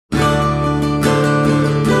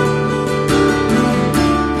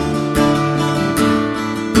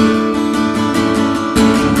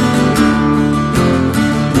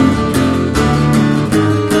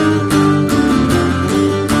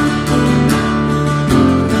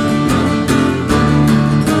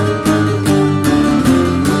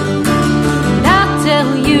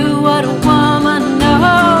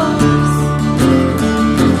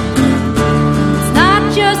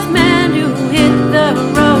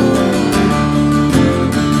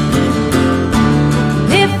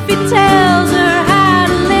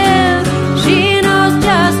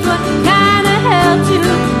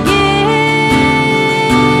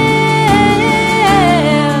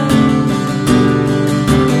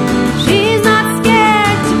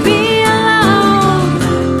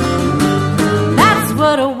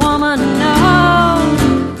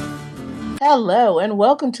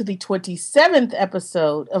welcome to the 27th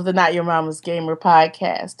episode of the Not Your Mama's Gamer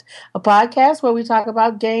podcast, a podcast where we talk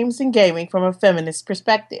about games and gaming from a feminist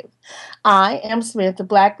perspective. I am Samantha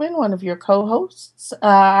Blackman, one of your co-hosts.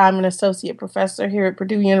 I'm an associate professor here at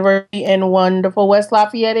Purdue University in wonderful West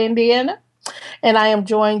Lafayette, Indiana. And I am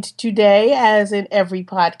joined today, as in every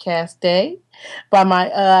podcast day, by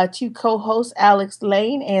my two co-hosts, Alex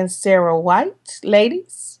Lane and Sarah White.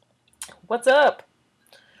 Ladies. What's up?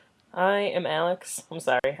 I am Alex. I'm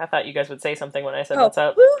sorry. I thought you guys would say something when I said what's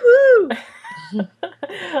up. Woohoo!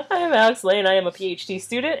 I am Alex Lane. I am a PhD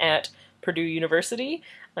student at Purdue University.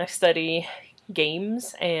 I study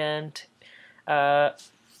games and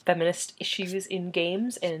feminist issues in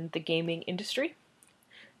games and the gaming industry.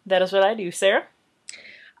 That is what I do. Sarah?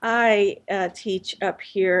 I teach up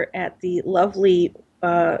here at the lovely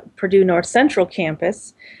Purdue North Central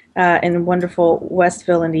campus in wonderful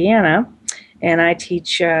Westville, Indiana. And I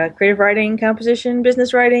teach creative writing, composition,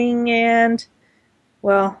 business writing, and,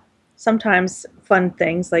 well, sometimes fun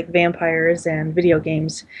things like vampires and video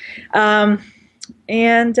games. And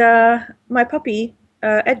my puppy,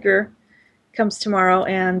 Edgar, comes tomorrow,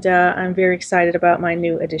 and I'm very excited about my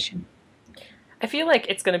new addition. I feel like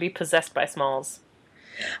it's going to be possessed by Smalls.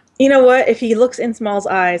 You know what? If he looks in Small's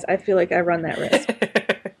eyes, I feel like I run that risk.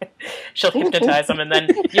 She'll hypnotize him, and then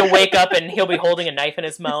you'll wake up, and he'll be holding a knife in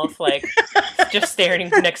his mouth, like, just staring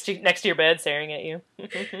next to your bed, staring at you.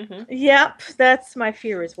 Yep, that's my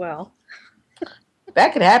fear as well.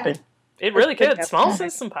 That could happen. It really could. Smalls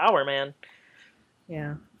has some power, man.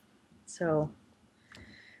 Yeah. So,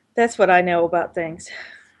 that's what I know about things.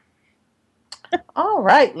 All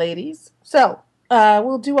right, ladies. So,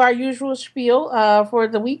 we'll do our usual spiel for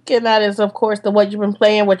the week, and that is, of course, the what you've been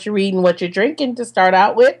playing, what you're reading, what you're drinking to start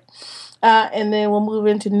out with. And then we'll move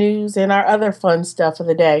into news and our other fun stuff of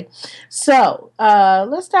the day. So,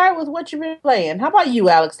 let's start with what you've been playing. How about you,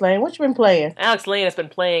 Alex Lane? What you been playing? Alex Lane has been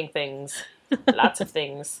playing things. Lots of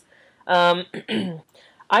things.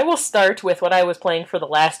 I will start with what I was playing for the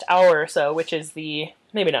last hour or so, which is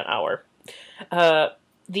maybe not hour,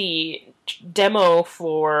 the demo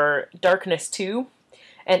for Darkness 2,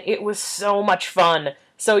 and it was so much fun.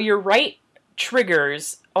 So your right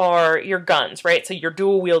triggers are your guns, right? So you're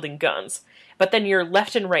dual-wielding guns. But then your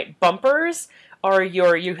left and right bumpers are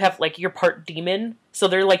you have, like, your part demon. So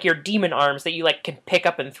they're, like, your demon arms that you, like, can pick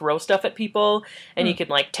up and throw stuff at people. And you can,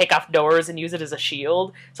 like, take off doors and use it as a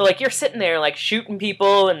shield. So, like, you're sitting there, like, shooting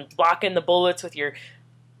people and blocking the bullets with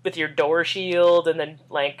your door shield. And then,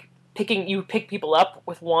 like, you pick people up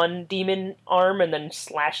with one demon arm and then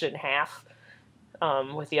slash it in half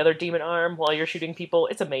with the other demon arm while you're shooting people.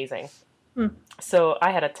 It's amazing. So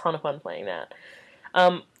I had a ton of fun playing that.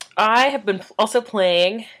 I have been also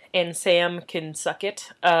playing, and Sam can suck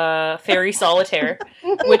it, Fairy Solitaire,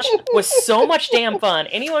 which was so much damn fun.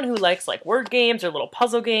 Anyone who likes, like, word games or little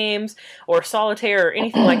puzzle games or solitaire or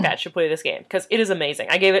anything like that should play this game, because it is amazing.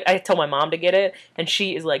 I told my mom to get it, and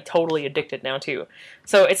she is, like, totally addicted now, too.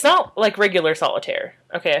 So it's not like regular solitaire,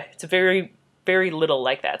 okay? It's very, very little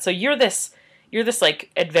like that. So you're this,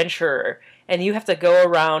 like, adventurer, and you have to go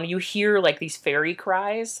around, you hear, like, these fairy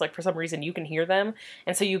cries, like, for some reason you can hear them,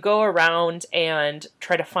 and so you go around and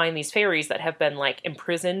try to find these fairies that have been, like,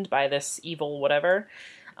 imprisoned by this evil whatever,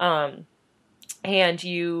 and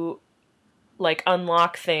you, like,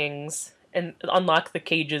 unlock things, and unlock the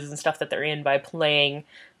cages and stuff that they're in by playing,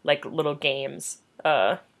 like, little games,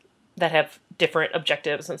 that have different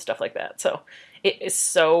objectives and stuff like that, so it is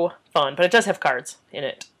so fun, but it does have cards in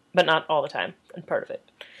it, but not all the time, and part of it.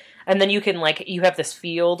 And then you can, like, you have this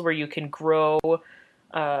field where you can grow,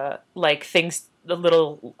 like, things, the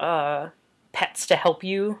little pets to help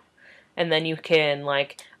you. And then you can,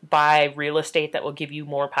 like, buy real estate that will give you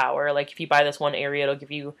more power. Like, if you buy this one area, it'll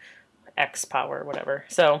give you X power or whatever.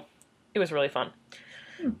 So, it was really fun.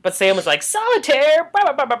 But Sam was like, solitaire!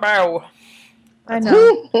 Bow, bow, bow, bow. I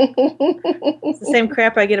know. It's the same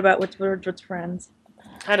crap I get about What's Friends.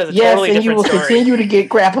 That is a totally different story. Yes, and you will continue to get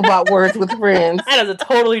crap about Words with Friends. That is a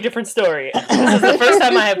totally different story. This is the first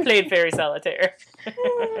time I have played Fairy Solitaire.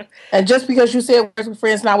 And just because you said Words with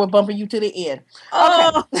Friends, now we're bumping you to the end.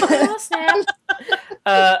 Oh, okay. Oh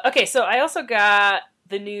snap. Okay, so I also got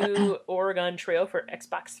the new Oregon Trail for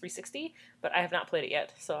Xbox 360, but I have not played it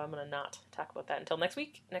yet, so I'm going to not talk about that until next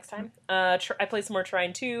time. I played some more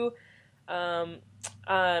Trine 2. I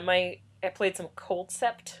played some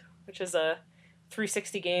Coldcept, which is a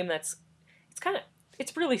 360 game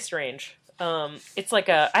it's really strange. It's like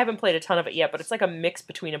I haven't played a ton of it yet, but it's like a mix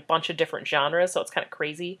between a bunch of different genres, so it's kind of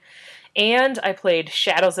crazy. And I played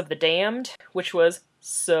Shadows of the Damned, which was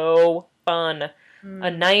so fun.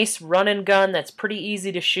 A nice run and gun that's pretty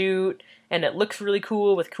easy to shoot, and it looks really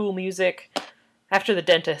cool with cool music. After the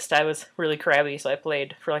dentist, I was really crabby, so I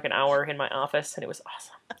played for like an hour in my office, and it was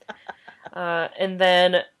awesome. And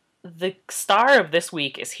then the star of this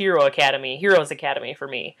week is Heroes Academy for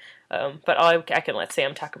me. But I can let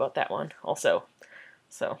Sam talk about that one also.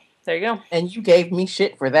 So, there you go. And you gave me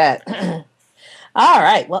shit for that. All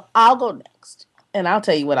right, well, I'll go next, and I'll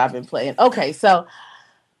tell you what I've been playing. Okay, so,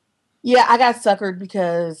 yeah, I got suckered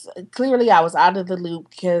because clearly I was out of the loop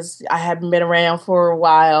because I hadn't been around for a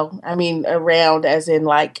while. I mean, around as in,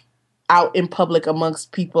 like, out in public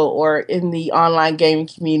amongst people or in the online gaming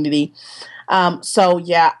community. So,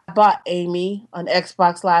 yeah, I bought Amy on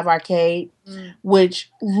Xbox Live Arcade,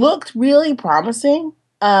 which looked really promising.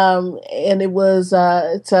 And it was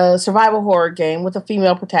it's a survival horror game with a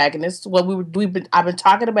female protagonist. What I've been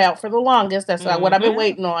talking about for the longest. That's what I've been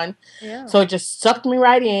waiting on. Yeah. So it just sucked me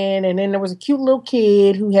right in. And then there was a cute little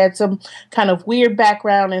kid who had some kind of weird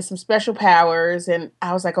background and some special powers. And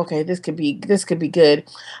I was like, okay, this could be good.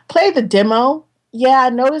 Played the demo. Yeah,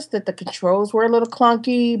 I noticed that the controls were a little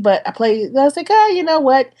clunky, but I was like, oh, you know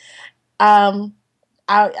what?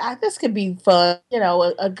 This could be fun,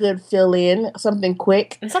 a good fill-in, something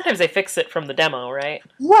quick. And sometimes they fix it from the demo, right?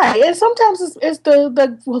 Right, and sometimes it's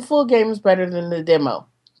the full game is better than the demo.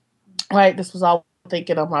 Right, this was all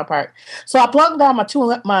thinking on my part. So I plugged down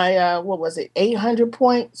what was it, 800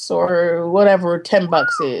 points or whatever $10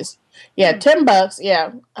 is. Yeah, $10,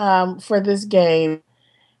 yeah, for this game,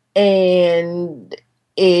 and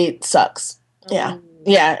it sucks. Yeah,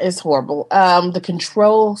 it's horrible. The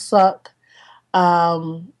controls suck.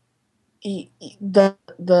 I think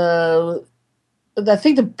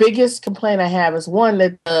the biggest complaint I have is one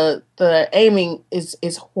that the aiming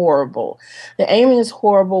is horrible. The aiming is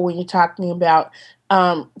horrible when you're talking about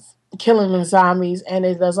killing the zombies, and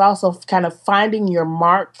it is also kind of finding your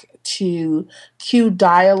mark to cue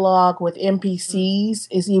dialogue with NPCs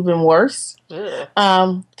is even worse.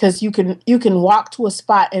 Because you can walk to a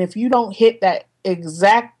spot, and if you don't hit that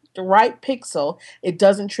exact right pixel, it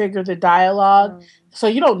doesn't trigger the dialogue. So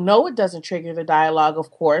you don't know it doesn't trigger the dialogue,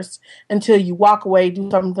 of course, until you walk away,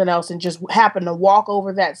 do something else, and just happen to walk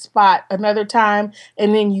over that spot another time,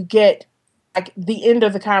 and then you get like the end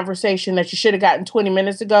of the conversation that you should have gotten 20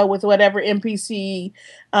 minutes ago with whatever NPC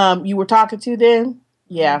you were talking to then.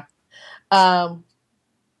 Yeah. So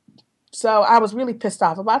I was really pissed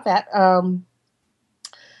off about that.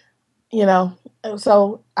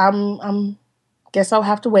 So I'm guess I'll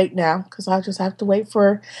have to wait now because I'll just have to wait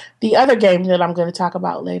for the other game that I'm going to talk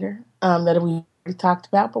about later that we already talked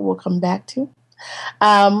about, but we'll come back to.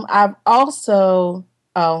 I've also,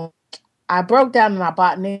 I broke down and I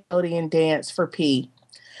bought Nickelodeon Dance for P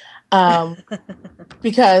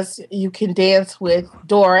because you can dance with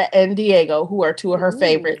Dora and Diego, who are two of her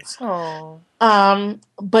favorites.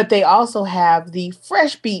 But they also have the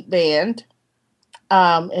Fresh Beat Band.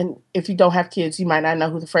 And if you don't have kids, you might not know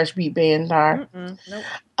who the Fresh Beat Band are. Nope.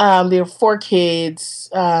 There are 4 kids,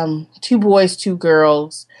 2 boys, 2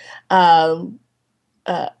 girls, and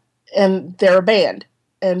they're a band.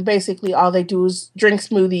 And basically all they do is drink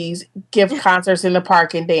smoothies, give concerts in the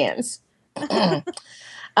park, and dance.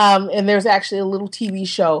 And there's actually a little TV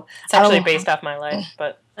show. It's actually based off my life,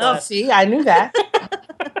 but... see, I knew that.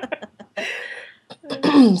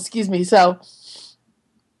 Excuse me. So...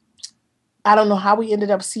 I don't know how we ended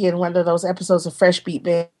up seeing one of those episodes of Fresh Beat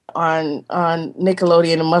Band on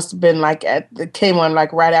Nickelodeon. It must have been it came on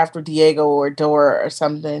like right after Diego or Dora or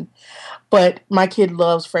something. But my kid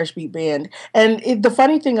loves Fresh Beat Band. And the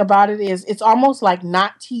funny thing about it is it's almost like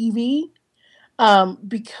not TV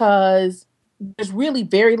because there's really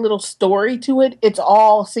very little story to it. It's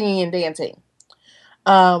all singing and dancing.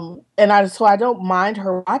 So I don't mind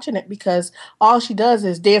her watching it because all she does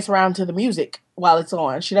is dance around to the music while it's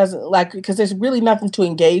on. She doesn't because there's really nothing to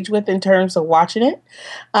engage with in terms of watching it.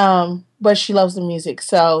 But she loves the music.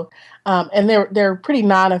 So, and they're pretty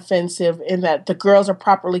non-offensive in that the girls are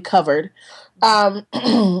properly covered. And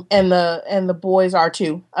the boys are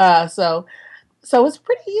too. So it's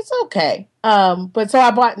okay. But so I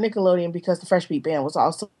bought Nickelodeon because the Fresh Beat Band was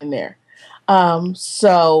also in there.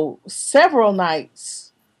 So several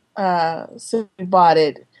nights since we bought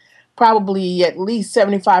it, probably at least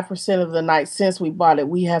 75% of the nights since we bought it,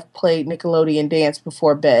 we have played Nickelodeon Dance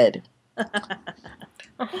before bed.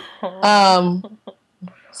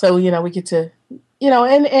 So, we get to,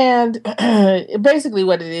 and basically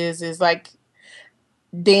what it is like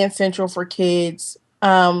Dance Central for kids.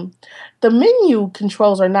 The menu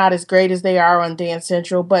controls are not as great as they are on Dance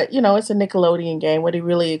Central, but it's a Nickelodeon game. What do you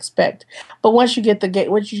really expect? But once you get the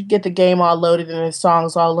game all loaded and the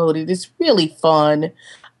songs all loaded, it's really fun.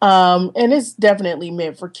 And it's definitely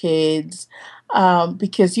meant for kids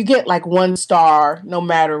because you get like 1 star no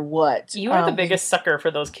matter what. You are the biggest sucker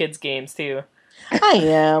for those kids' games, too. I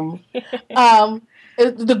am.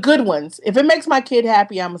 The good ones. If it makes my kid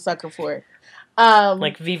happy, I'm a sucker for it.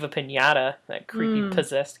 Like Viva Pinata, that creepy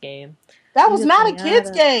possessed game. That was not a kid's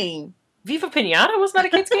game. Viva Pinata was not a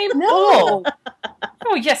kid's game? No.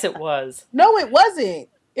 Oh, yes, it was. No, it wasn't.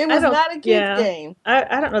 It was not a kid's game.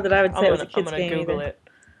 I don't know that I would say it was a kid's game. I'm going to Google it.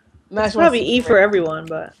 It's probably E for everyone,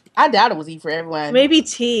 but I doubt it was E for everyone. Maybe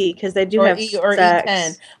T, because they do have E or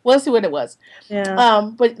E10. We'll see what it was. Yeah.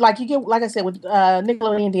 But like you get, like I said, with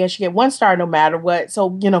Nickelodeon Dance, you get 1 star no matter what.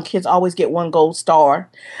 So kids always get 1 gold star.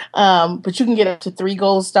 But you can get up to 3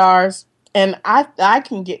 gold stars, and I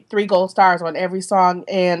can get 3 gold stars on every song.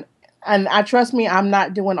 And I trust me, I'm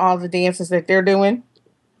not doing all the dances that they're doing.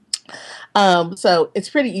 So it's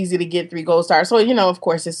pretty easy to get 3 gold stars. So, of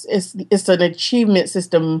course, it's an achievement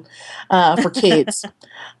system, for kids.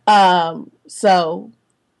 But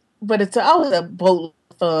it's always a boat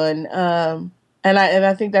of fun. And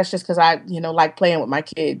I think that's just because I, like playing with my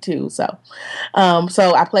kid too. So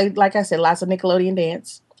I played, like I said, lots of Nickelodeon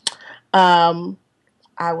Dance.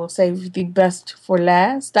 I will save the best for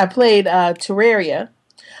last. I played, Terraria.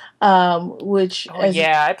 Which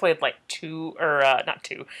I played like 2 or not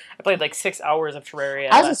 2. I played like 6 hours of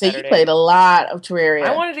Terraria. I was gonna say Saturday. You played a lot of Terraria.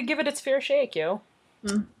 I wanted to give it its fair shake, yo.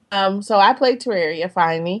 So I played Terraria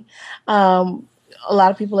finally. A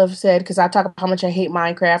lot of people have said, because I talk about how much I hate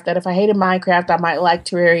Minecraft, that if I hated Minecraft, I might like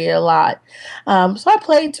Terraria a lot. So I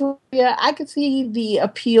played Terraria. I could see the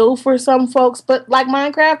appeal for some folks, but like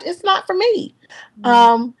Minecraft, it's not for me.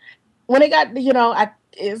 When it got,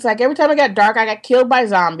 it's like every time it got dark, I got killed by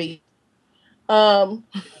zombies. And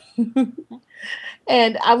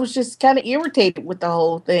I was just kind of irritated with the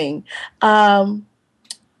whole thing.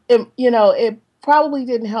 It probably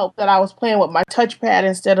didn't help that I was playing with my touchpad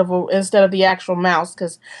instead of the actual mouse,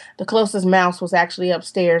 because the closest mouse was actually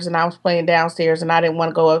upstairs and I was playing downstairs and I didn't want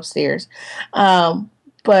to go upstairs.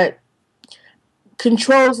 But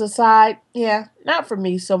controls aside, not for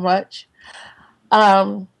me so much.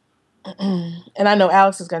 And I know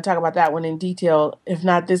Alex is going to talk about that one in detail, if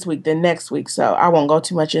not this week, then next week. So I won't go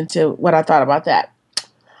too much into what I thought about that.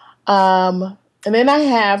 And then I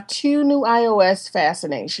have 2 new iOS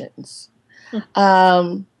fascinations.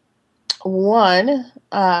 One,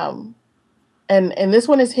 and this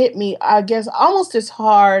one has hit me, I guess, almost as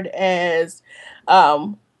hard as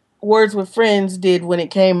Words with Friends did when it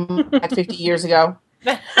came like 50 years ago.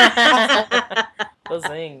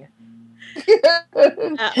 Zing.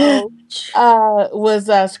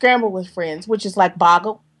 Was Scramble with Friends, which is like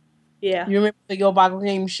Boggle. Yeah. You remember the Yo Boggle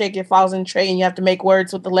game? You shake it, falls in a tray, and you have to make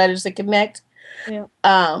words with the letters that connect. Yeah.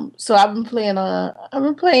 So I've been playing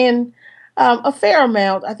a fair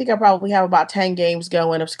amount. I think I probably have about 10 games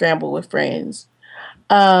going of Scramble with Friends.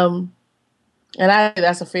 And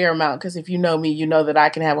that's a fair amount, because if you know me, you know that I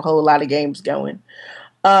can have a whole lot of games going.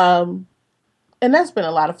 And that's been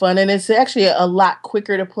a lot of fun. And it's actually a lot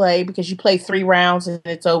quicker to play because you play 3 rounds and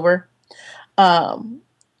it's over.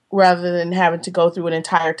 Rather than having to go through an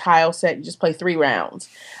entire tile set, you just play 3 rounds.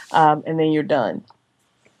 And then you're done.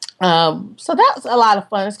 So that's a lot of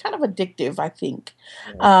fun. It's kind of addictive, I think.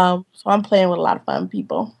 So I'm playing with a lot of fun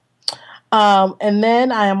people. And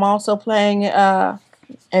then I am also playing,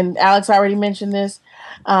 and Alex already mentioned this,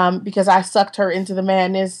 because I sucked her into the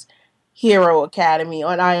madness, Hero Academy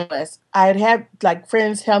on iOS. I had like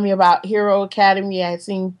friends tell me about Hero Academy. I had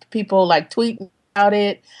seen people like tweeting about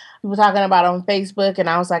it, people talking about it on Facebook, and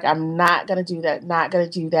I was like, I'm not going to do that, not going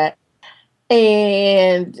to do that.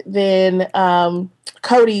 And then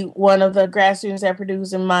Cody, one of the grad students that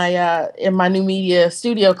produced in my new media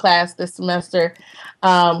studio class this semester,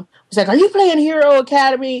 was like, are you playing Hero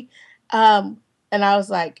Academy? And I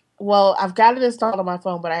was like, well, I've got it installed on my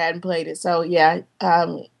phone, but I hadn't played it. So yeah,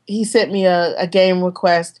 he sent me a game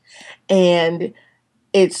request, and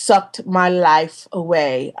it sucked my life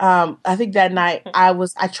away. I think that night I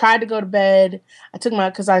tried to go to bed.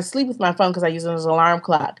 Because I sleep with my phone because I use it as an alarm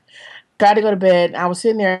clock. Tried to go to bed, and I was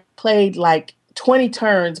sitting there, played like 20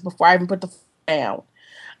 turns before I even put the phone down,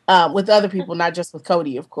 with other people, not just with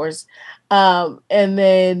Cody, of course. And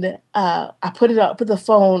then I put the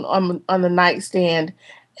phone on the nightstand,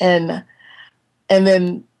 and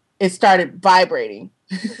then it started vibrating.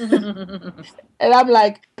 And I'm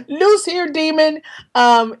like, loose here, demon. Then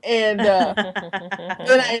I ended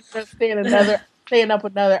up staying up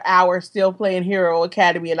another hour still playing Hero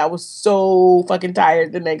Academy, and I was so fucking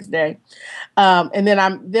tired the next day. And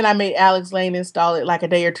then I made Alex Lane install it like a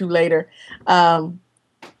day or two later. And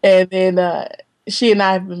then she and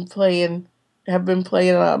I have been playing have been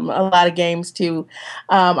playing a lot of games too.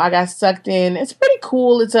 I got sucked in. It's pretty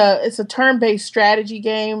cool. It's a turn-based strategy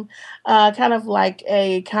game, kind of like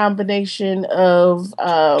a combination of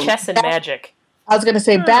chess and magic. I was going to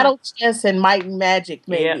say battle chess and might and magic,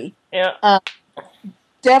 maybe. Yeah.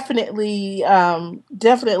 Definitely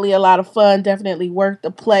a lot of fun. Definitely worth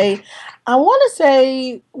the play. I want to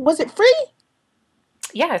say, was it free?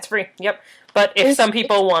 Yeah, it's free. Yep. But if some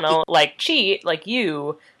people want to like cheat, like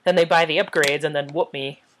you, then they buy the upgrades and then whoop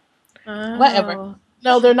me. Whatever.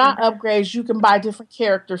 No, they're not upgrades. You can buy different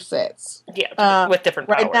character sets. Yeah, with different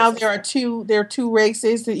powers. Right now, there are two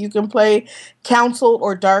races that you can play: Council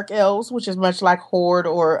or Dark Elves, which is much like Horde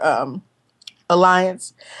or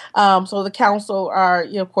Alliance. So the Council are,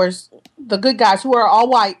 of course, the good guys who are all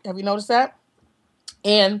white. Have you noticed that?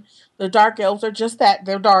 And the Dark Elves are just that.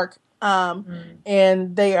 They're dark.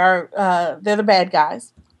 And they're the bad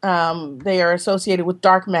guys. They are associated with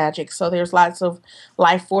dark magic, so there's lots of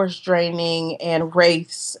life force draining and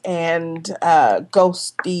wraiths and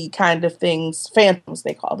ghosty kind of things, phantoms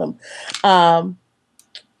they call them.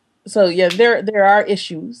 So yeah, there are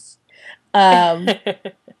issues.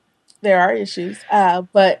 There are issues,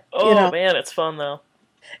 but man, it's fun though.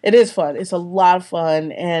 It is fun. It's a lot of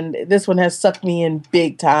fun, and this one has sucked me in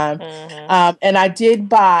big time. Mm-hmm. And I did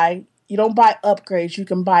buy. You don't buy upgrades. You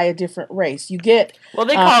can buy a different race. You get. Well,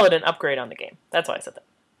 they call it an upgrade on the game. That's why I said that.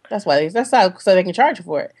 That's how so they can charge you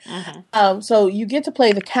for it. Mm-hmm. So you get to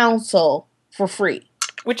play the Council for free,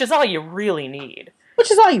 which is all you really need.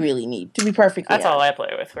 Which is all you really need, to be perfectly honest. That's all I play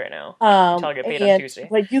with right now. Until I get paid on Tuesday.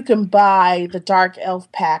 But you can buy the Dark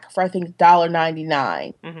Elf pack for I think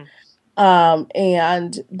 $1.99. Mm-hmm.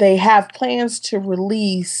 And they have plans to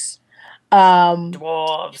release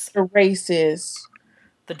dwarves. The races.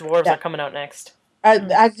 The dwarves are coming out next. I think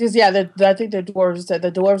the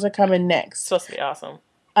dwarves are coming next. It's supposed to be awesome.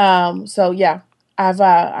 So yeah,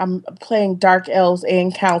 I'm playing Dark Elves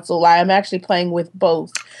and Council. I'm actually playing with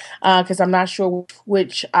both because I'm not sure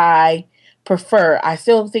which I prefer. I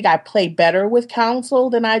still think I play better with Council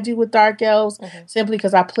than I do with Dark Elves, simply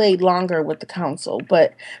because I played longer with the Council.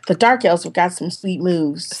 But the Dark Elves have got some sweet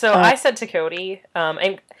moves. So I said to Cody,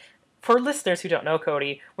 and for listeners who don't know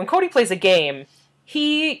Cody, when Cody plays a game,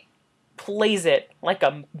 he plays it like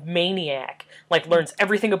a maniac, like learns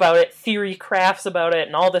everything about it, theory crafts about it,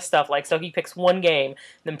 and all this stuff. Like, so he picks one game,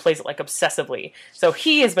 then plays it like obsessively. So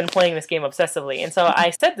he has been playing this game obsessively. And so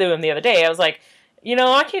I said to him the other day, I was like,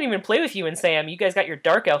 I can't even play with you and Sam. You guys got your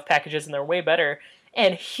Dark Elf packages and they're way better.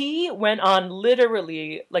 And he went on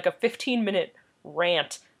literally like a 15-minute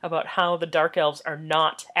rant about how the Dark Elves are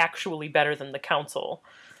not actually better than the Council.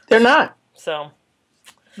 They're not. So...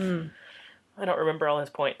 I don't remember all his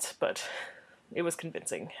points, but it was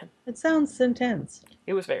convincing. It sounds intense.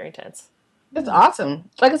 It was very intense. It's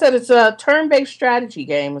awesome. Like I said, it's a turn-based strategy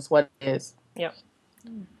game is what it is. Yep.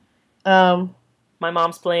 My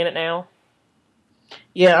mom's playing it now.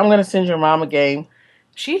 Yeah, I'm going to send your mom a game.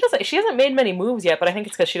 She hasn't made many moves yet, but I think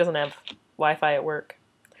it's because she doesn't have Wi-Fi at work.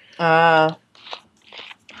 That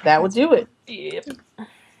would do it. Yep.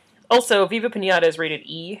 Also, Viva Pinata is rated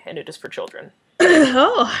E, and it is for children.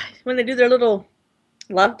 Oh, when they do their little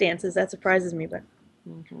love dances, that surprises me. But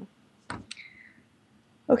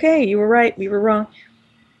okay, you were right. We were wrong.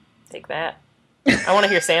 Take that. I want to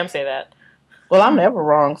hear Sam say that. Well, I'm never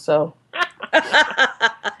wrong, so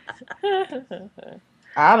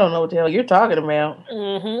I don't know what the hell you're talking about.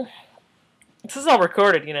 This is all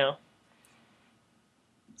recorded,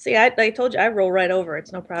 See, I told you I roll right over.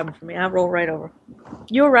 It's no problem for me. I roll right over.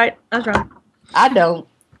 You were right. I was wrong. I don't.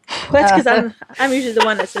 That's because I'm usually the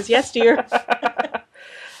one that says yes, dear.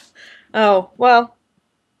 Oh, well,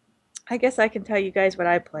 I guess I can tell you guys what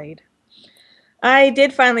I played. I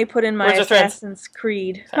did finally put in my Assassin's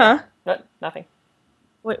Creed. Sorry. Huh? Nothing.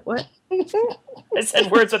 What? I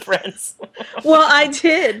said Words with Friends. Well, I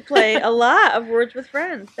did play a lot of Words with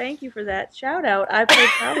Friends. Thank you for that shout out. I played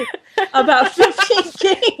probably about 15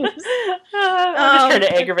 games. I'm just trying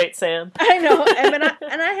to aggravate Sam. I know,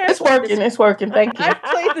 and I have. It's working. It's working. Thank you. I've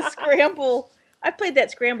played the Scramble. I played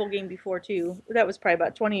that Scramble game before too. That was probably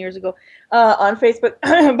about 20 years ago on Facebook.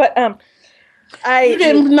 But you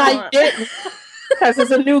didn't because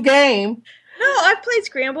it's a new game. No, I played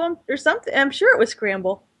Scramble or something. I'm sure it was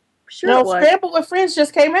Scramble. Sure no, it was. Scramble with Friends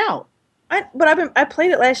just came out. I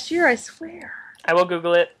played it last year, I swear. I will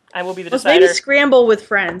Google it. I will be the decider. Maybe Scramble with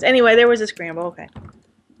Friends. Anyway, there was a Scramble. Okay.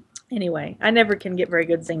 Anyway, I never can get very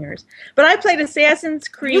good singers. But I played Assassin's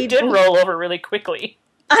Creed. You did roll over really quickly.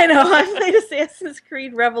 I know. I played Assassin's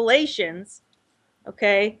Creed Revelations.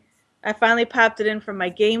 Okay. I finally popped it in from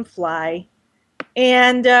my GameFly.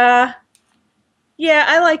 And Yeah,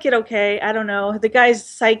 I like it okay. I don't know. The guy's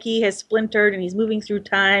psyche has splintered and he's moving through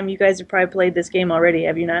time. You guys have probably played this game already,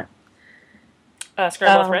 have you not?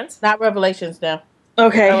 Scramble with Friends? Not Revelations now.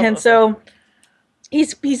 Okay, I wasn't and listening. so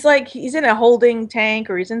he's like he's in a holding tank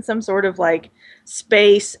or he's in some sort of like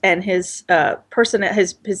space, and his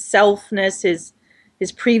his selfness,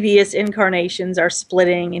 his previous incarnations are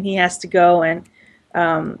splitting, and he has to go and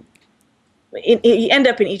um, you end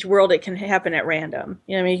up in each world. It can happen at random.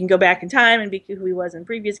 You know, I mean, you can go back in time and be who he was in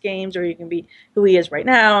previous games, or you can be who he is right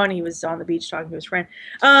now. And he was on the beach talking to his friend.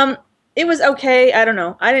 It was okay. I don't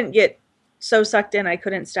know. I didn't get so sucked in I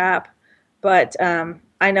couldn't stop, but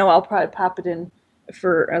I know I'll probably pop it in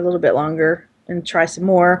for a little bit longer and try some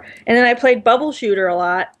more. And then I played Bubble Shooter a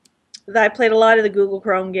lot. I played a lot of the Google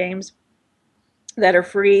Chrome games that are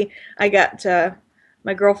free. I got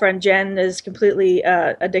my girlfriend Jen is completely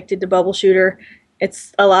addicted to Bubble Shooter.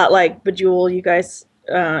 It's a lot like Bejeweled. You guys,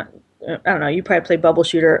 I don't know. You probably play Bubble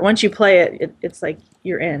Shooter. Once you play it, it's like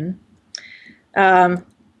you're in. You know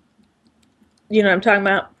what I'm talking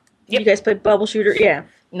about? Yep. You guys play Bubble Shooter? Yeah.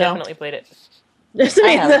 No. Definitely played it.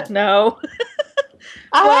 I haven't. No.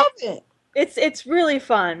 I haven't. It's really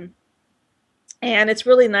fun. And it's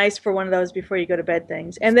really nice for one of those before you go to bed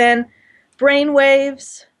things. And then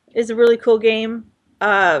Brainwaves is a really cool game.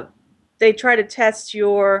 They try to test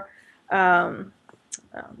your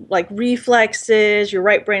like reflexes, your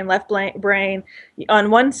right brain, left brain. On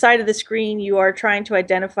one side of the screen, you are trying to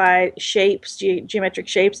identify shapes, geometric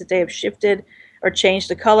shapes that they have shifted or changed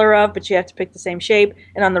the color of, but you have to pick the same shape.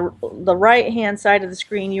 And on the right-hand side of the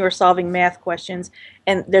screen, you are solving math questions,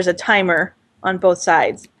 and there's a timer on both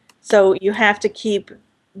sides. So you have to keep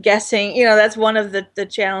guessing. You know, that's one of the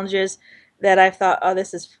challenges that I thought, oh,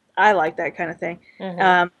 I like that kind of thing.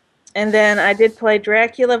 Mm-hmm. And then I did play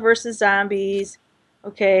Dracula versus Zombies.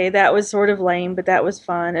 Okay, that was sort of lame, but that was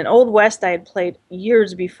fun. And Old West I had played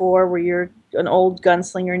years before, where you're an old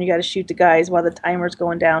gunslinger and you got to shoot the guys while the timer's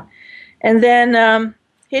going down. And then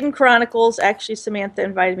Hidden Chronicles. Actually, Samantha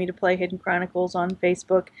invited me to play Hidden Chronicles on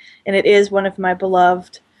Facebook, and it is one of my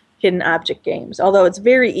beloved hidden object games. Although it's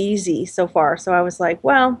very easy so far, so I was like,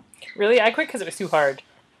 well, Really? I quit because it was too hard.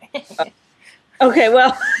 okay,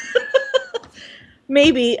 well,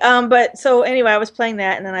 maybe. But so anyway, I was playing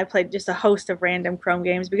that, and then I played just a host of random Chrome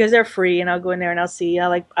games because they're free, and I'll go in there and I'll see. I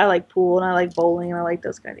like pool, and I like bowling, and I like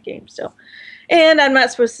those kind of games. So, and I'm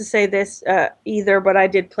not supposed to say this either, but I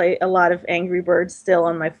did play a lot of Angry Birds still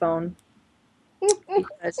on my phone.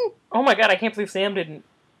 Because... Oh my god! I can't believe Sam didn't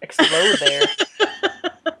explode there.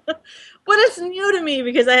 But it's new to me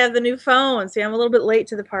because I have the new phone. See, I'm a little bit late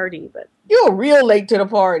to the party, but you're real late to the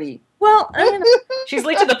party. Well, I mean, she's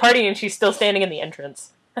late to the party and she's still standing in the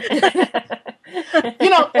entrance. You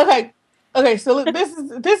know, okay. So this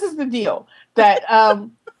is the deal that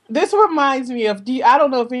this reminds me of. I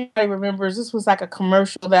don't know if anybody remembers. This was like a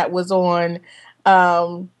commercial that was on,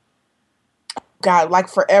 God, like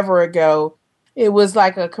forever ago. It was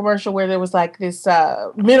like a commercial where there was like this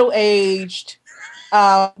middle-aged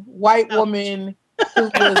white woman who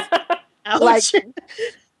was like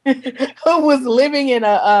who was living in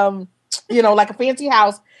a like a fancy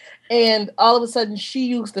house, and all of a sudden she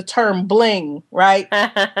used the term bling, right?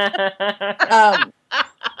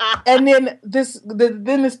 And then this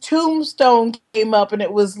tombstone came up, and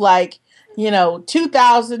it was like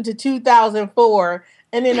 2000 to 2004.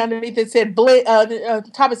 And then underneath it said bling.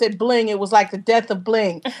 Top it said bling. It was like the death of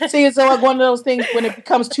bling. See, it's like one of those things when it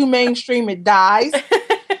becomes too mainstream, it dies.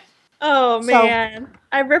 Oh man,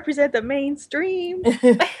 I represent the mainstream.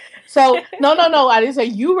 So no, I didn't say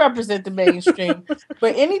you represent the mainstream.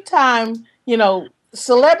 But anytime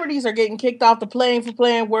celebrities are getting kicked off the plane for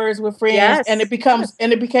playing Words with Friends, yes. and it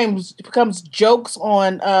becomes jokes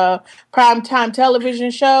on primetime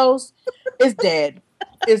television shows, it's dead.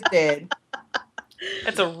 It's dead.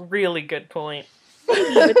 That's a really good point.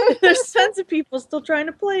 But there's tons of people still trying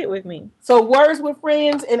to play it with me. So Words with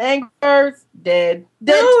Friends and Angry Birds, dead.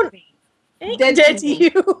 Dead to me. Dead to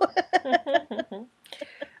you.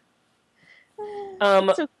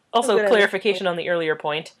 Also, clarification on the earlier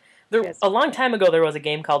point. A long time ago, there was a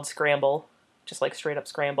game called Scramble. Just like straight up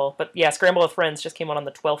Scramble. But yeah, Scramble with Friends just came out on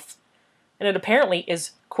the 12th. And it apparently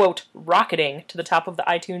is, quote, rocketing to the top of the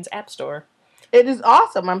iTunes App Store. It is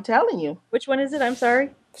awesome, I'm telling you. Which one is it? I'm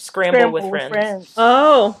sorry? Scramble with Friends.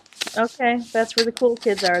 Oh, okay. That's where the cool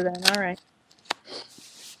kids are then. All right.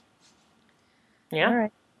 Yeah.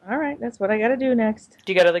 All right. That's what I got to do next.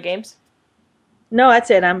 Do you got other games? No, that's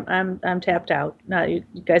it. I'm tapped out. No, you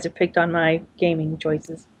guys have picked on my gaming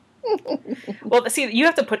choices. Well, see, you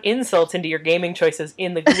have to put insults into your gaming choices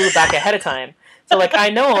in the Google Doc ahead of time. So, like, I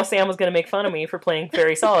know Sam was going to make fun of me for playing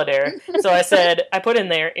Fairy Solitaire. So I put in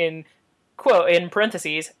there in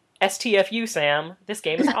parentheses, STFU, Sam. This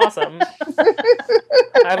game is awesome.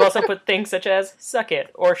 I've also put things such as suck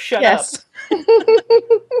it or shut up.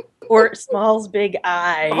 Or Small's big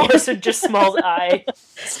eye. Or so just Small's eye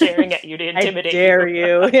staring at you to intimidate you. I dare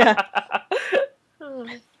you. Yeah.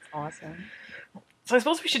 Awesome. So I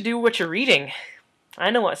suppose we should do what you're reading.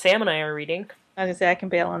 I know what Sam and I are reading. I was going to say, I can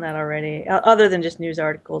bail on that already, other than just news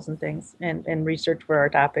articles and things and research for our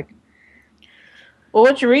topic. Well,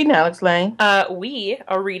 what you reading, Alex Lane? We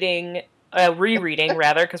are reading, rereading,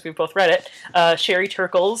 rather, because we've both read it, Sherry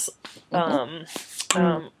Turkle's, oh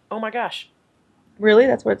my gosh. Really?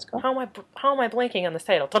 That's what it's called? How am I blanking on this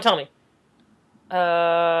title? Don't tell me.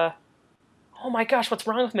 Oh my gosh, what's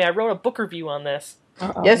wrong with me? I wrote a book review on this.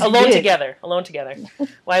 Uh-oh. Yes, Alone Together.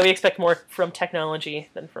 Why we expect more from technology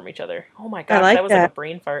than from each other. Oh my gosh, like that was like a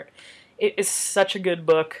brain fart. It is such a good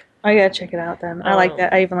book. I gotta check it out then. I like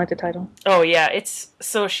that. I even like the title. Oh yeah, it's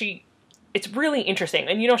really interesting.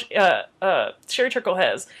 And Sherry Turkle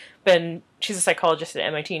she's a psychologist at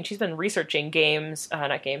MIT, and she's been researching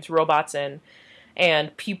robots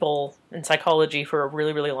and people in psychology for a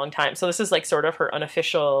really, really long time. So this is like sort of her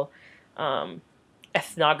unofficial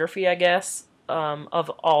ethnography, I guess, of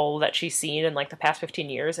all that she's seen in like the past 15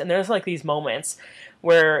 years. And there's like these moments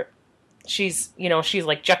where she's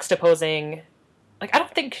like juxtaposing, like, I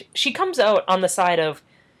don't think she comes out on the side of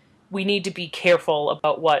we need to be careful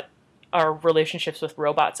about what our relationships with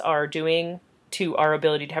robots are doing to our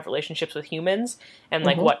ability to have relationships with humans and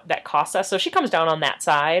like what that costs us. So she comes down on that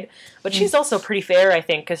side, but she's also pretty fair, I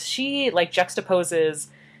think, because she like juxtaposes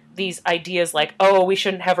these ideas like, oh, we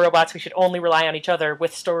shouldn't have robots, we should only rely on each other,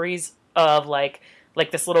 with stories of like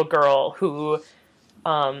this little girl who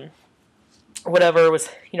was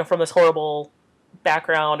from this horrible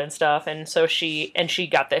background and stuff, and so she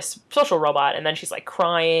got this social robot, and then she's like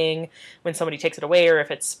crying when somebody takes it away, or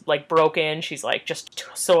if it's like broken, she's like just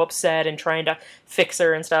so upset and trying to fix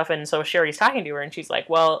her and stuff. And so Sherry's talking to her, and she's like,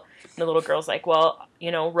 well, and the little girl's like, well,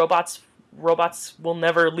 robots will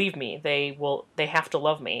never leave me, they have to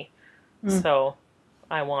love me. So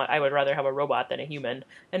I would rather have a robot than a human.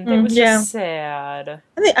 And it was just sad.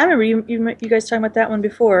 I remember you guys talking about that one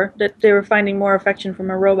before, that they were finding more affection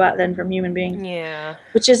from a robot than from human beings. Yeah.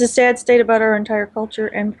 Which is a sad state about our entire culture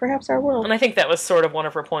and perhaps our world. And I think that was sort of one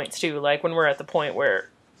of her points, too. Like, when we're at the point where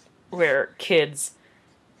kids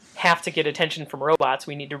have to get attention from robots,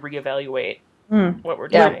 we need to reevaluate what we're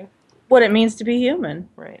doing. What it means to be human.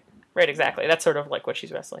 Right. Right, exactly. That's sort of like what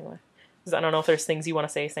she's wrestling with. I don't know if there's things you want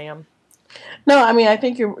to say, Sam. No, I mean, I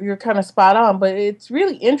think you're kind of spot on, but it's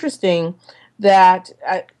really interesting that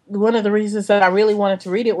one of the reasons that I really wanted to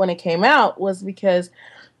read it when it came out was because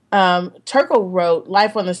Turkle wrote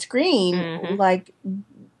Life on the Screen, like,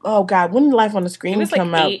 oh God, when did Life on the Screen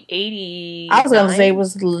come out? 80. I was going to say it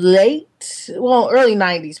was late, early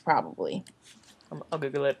 90s probably. I'll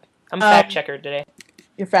Google it. I'm a fact checker today.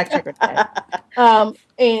 You're fact checker today.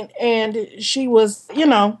 And she was,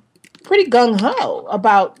 pretty gung-ho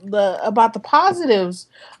about the positives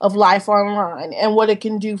of life online and what it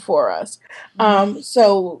can do for us.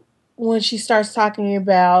 So when she starts talking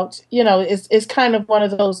about, it's kind of one of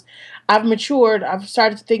those, I've matured, I've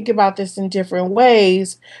started to think about this in different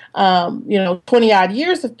ways. 20 odd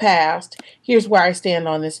years have passed. Here's where I stand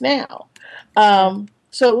on this now.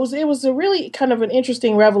 So it was a really kind of an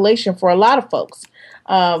interesting revelation for a lot of folks.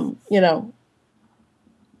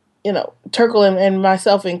 Turkle and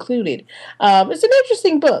myself included. It's an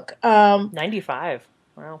interesting book. 95.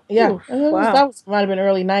 Wow. Yeah. Oof, wow. That might have been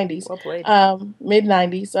early 90s. Well played. Mid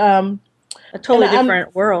 90s. A totally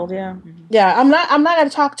different world, yeah. Yeah, I'm not going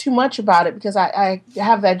to talk too much about it because I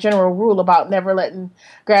have that general rule about never letting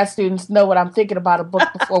grad students know what I'm thinking about a book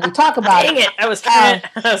before we talk about Dang it! I was trying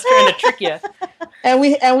to trick you. And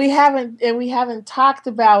we haven't talked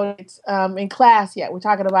about it in class yet. We're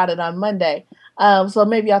talking about it on Monday. So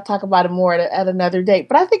maybe I'll talk about it more at another date.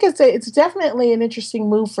 But I think it's definitely an interesting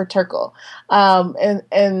move for Turkle. It's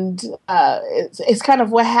kind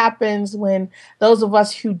of what happens when those of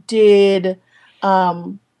us who did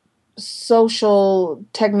social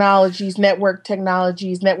technologies, network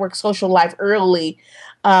social life early,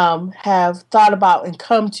 have thought about and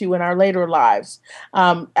come to in our later lives,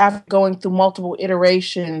 after going through multiple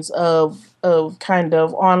iterations of kind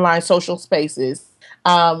of online social spaces.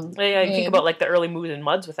 Yeah, you think about like the early Moods and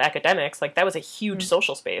Muds with academics, like that was a huge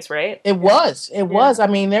social space, right? It was. I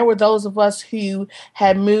mean, there were those of us who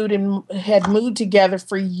had moved together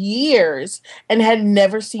for years and had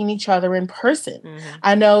never seen each other in person. Mm-hmm.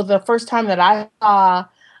 I know the first time that I saw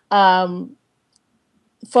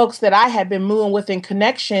folks that I had been moving with in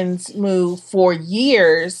Connections move for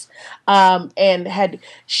years, and had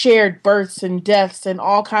shared births and deaths and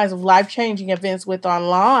all kinds of life-changing events with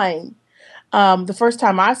online. The first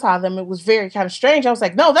time I saw them, it was very kind of strange. I was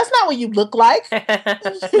like, no, that's not what you look like. That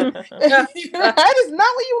is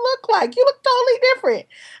not what you look like. You look totally different.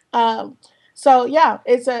 So yeah,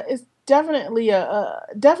 it's definitely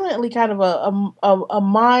definitely kind of a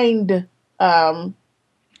mind,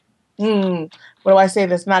 what do I say?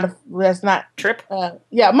 That's not trip.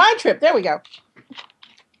 Mind trip. There we go.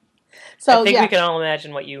 So I think we can all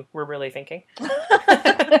imagine what you were really thinking.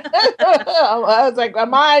 I was like, a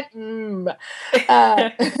mind.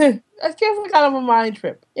 That's kind of a mind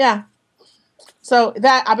trip. Yeah. So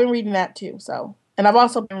that I've been reading that too. So, and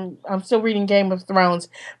I'm still reading Game of Thrones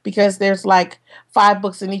because there's like 5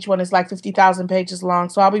 books and each one is like 50,000 pages long.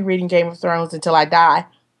 So I'll be reading Game of Thrones until I die.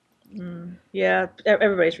 Yeah,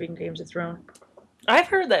 everybody's reading Games of Thrones. I've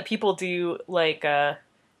heard that people do like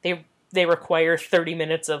they require 30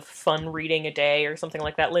 minutes of fun reading a day or something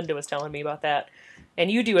like that. Linda was telling me about that.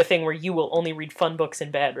 And you do a thing where you will only read fun books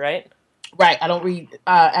in bed, right? Right. I don't read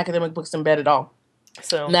academic books in bed at all.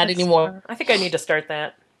 So not anymore. I think I need to start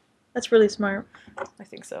that. That's really smart. I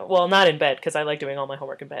think so. Well, not in bed because I like doing all my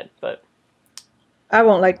homework in bed, but I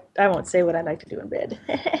won't say what I like to do in bed.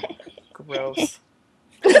 Gross.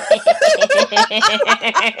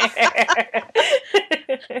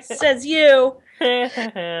 Says you.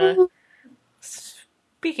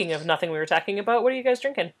 Speaking of nothing we were talking about, what are you guys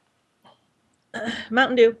drinking?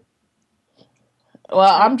 Mountain Dew.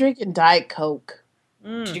 Well, I'm drinking Diet Coke.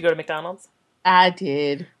 Did you go to McDonald's? I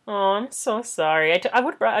did. Oh, I'm so sorry. I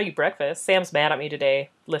would have brought you breakfast. Sam's mad at me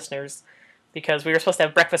today, listeners, because we were supposed to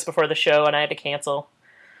have breakfast before the show and I had to cancel.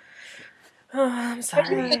 Oh, I'm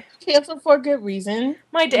sorry. Cancel for a good reason.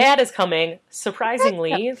 My dad is coming,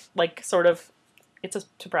 surprisingly, like sort of, it's a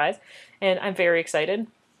surprise, and I'm very excited.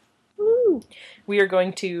 Ooh. We are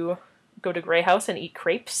going to go to Grey House and eat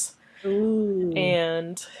crepes. Ooh.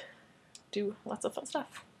 And do lots of fun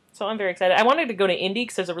stuff. So I'm very excited. I wanted to go to Indy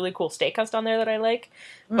because there's a really cool steakhouse down there that I like,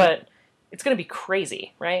 but it's going to be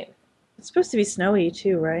crazy, right? It's supposed to be snowy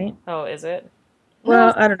too, right? Oh, is it?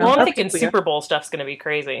 Well, I don't know. Well, I'm thinking Super Bowl stuff's going to be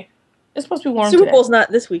crazy. It's supposed to be warm Super today. Bowl's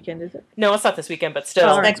not this weekend, is it? No, it's not this weekend, but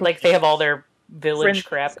still, like they have all their village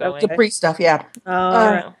crap going. The pre stuff, yeah.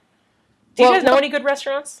 Do you guys know any good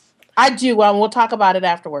restaurants? I do. We'll talk about it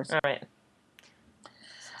afterwards. All right.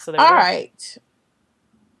 So all right.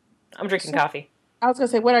 I'm drinking coffee. I was going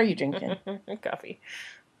to say, what are you drinking? Coffee.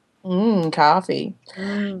 Coffee.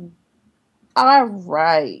 All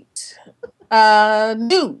right.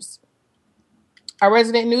 News. Our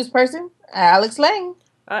resident news person, Alex Lang.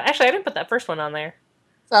 Actually, I didn't put that first one on there.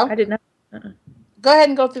 So I did not. Go ahead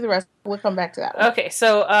and go through the rest. We'll come back to that one. Okay,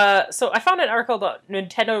 so I found an article about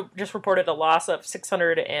Nintendo just reported a loss of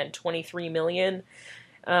 $623 million.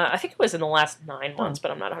 I think it was in the last 9 months,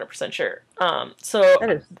 but I'm not 100% sure. So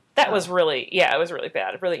that was really, it was really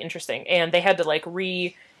bad, really interesting. And they had to like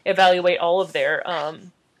re-evaluate all of their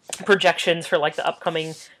projections for like the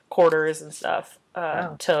upcoming quarters and stuff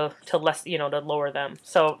to less, to lower them.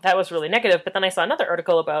 So that was really negative. But then I saw another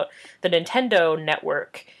article about the Nintendo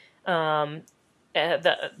network that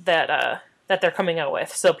they're coming out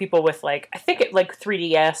with. So people with like, I think it like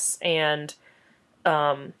 3DS and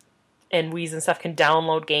Wii's and stuff can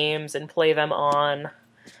download games and play them online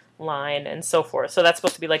and so forth. So that's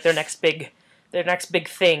supposed to be like their next big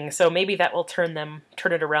thing. So maybe that will turn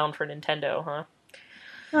it around for Nintendo, huh?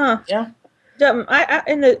 Huh. Yeah.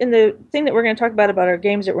 In the thing that we're going to talk about our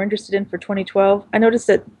games that we're interested in for 2012, I noticed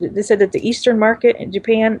that they said that the Eastern market in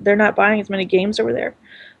Japan, they're not buying as many games over there.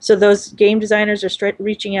 So those game designers are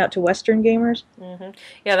reaching out to Western gamers. Mm-hmm.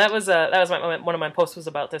 Yeah, that was one of my posts was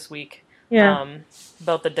about this week. Yeah.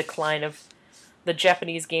 About the decline of the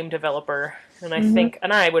Japanese game developer, and I think,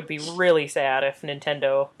 and I would be really sad if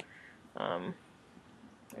Nintendo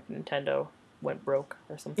went broke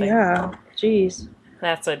or something. Yeah. Jeez.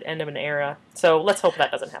 That's an end of an era. So let's hope that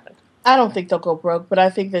doesn't happen. I don't think they'll go broke, but I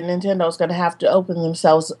think that Nintendo's going to have to open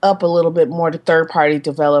themselves up a little bit more to third-party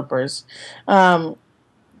developers.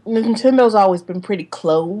 Nintendo's always been pretty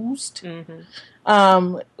closed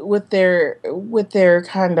with their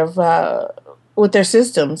kind of with their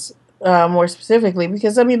systems, more specifically,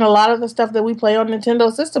 because I mean a lot of the stuff that we play on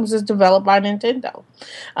Nintendo systems is developed by Nintendo.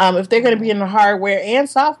 If they're going to be in the hardware and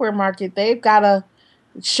software market, they've got to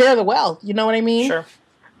share the wealth. You know what I mean? Sure.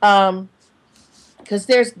 Because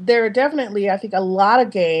there are definitely, I think, a lot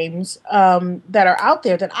of games that are out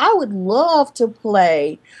there that I would love to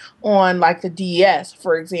play on, like the DS,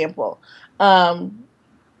 for example,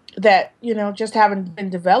 that just haven't been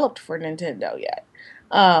developed for Nintendo yet.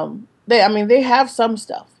 They have some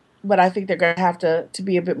stuff, but I think they're going to have to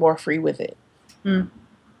be a bit more free with it.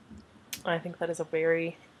 I think that is a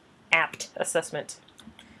very apt assessment.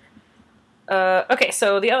 Okay,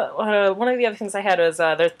 so the other, one of the other things I had was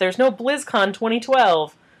there's no BlizzCon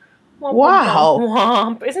 2012. Womp, Wow.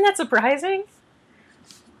 womp, womp. Isn't that surprising?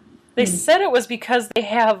 They said it was because they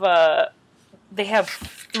have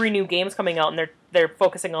 3 new games coming out, and they're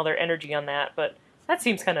focusing all their energy on that, but that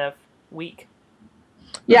seems kind of weak.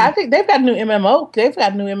 Yeah, I think they've got a new MMO. They've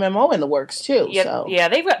got a new MMO in the works too. Yeah, so. yeah,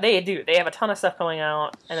 they have a ton of stuff coming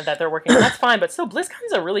out, and that they're working on. That's fine, but still,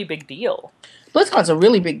 BlizzCon's a really big deal. BlizzCon's a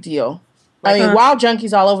really big deal. I mean, WoW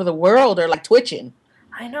junkies all over the world are like twitching.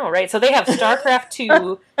 I know, right? So they have StarCraft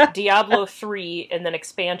 2, Diablo 3, and then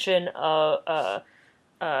expansion the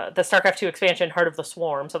StarCraft 2 expansion, Heart of the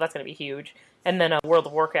Swarm. So that's going to be huge. And then a World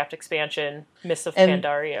of Warcraft expansion, Mists of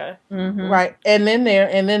Pandaria. Mm-hmm. Right, and then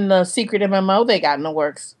the secret MMO they got in the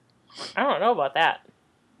works. I don't know about that.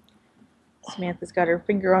 Samantha's got her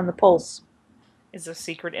finger on the pulse. Is this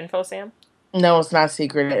secret info, Sam? No, it's not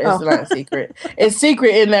secret. It's not secret. It's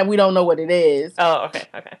secret in that we don't know what it is. Oh, okay.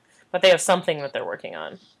 But they have something that they're working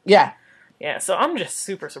on. Yeah. Yeah, so I'm just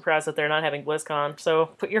super surprised that they're not having BlizzCon. So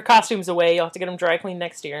put your costumes away. You'll have to get them dry cleaned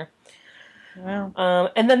next year.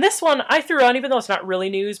 Wow. And then this one I threw on, even though it's not really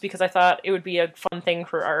news, because I thought it would be a fun thing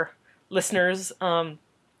for our listeners.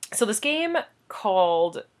 So this game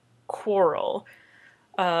called Quarrel.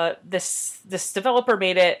 This developer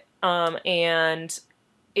made it, and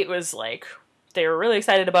it was like they were really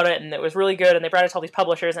excited about it, and it was really good, and they brought it to all these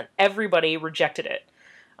publishers, and everybody rejected it.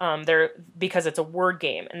 Because it's a word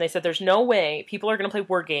game, and they said there's no way people are going to play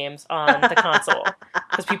word games on the console,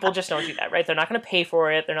 because people just don't do that, right? They're not going to pay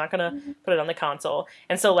for it. They're not going to put it on the console.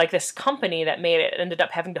 And so, like, this company that made it ended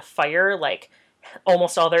up having to fire, like,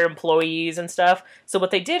 almost all their employees and stuff. So what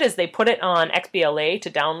they did is they put it on XBLA to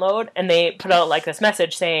download, and they put out, like, this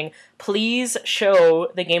message saying, please show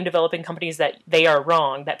the game developing companies that they are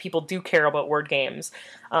wrong, that people do care about word games.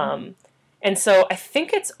 And so I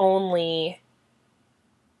think it's only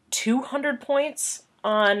 200 points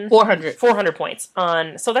on 400 points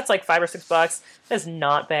on, so that's like $5 or $6. That's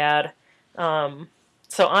not bad.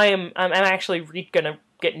 So I'm actually gonna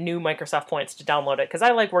get new Microsoft points to download it, because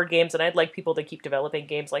I like word games and I'd like people to keep developing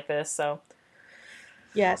games like this. So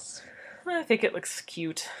yes, I think it looks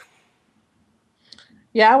cute.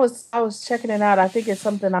 Yeah, I was checking it out. I think it's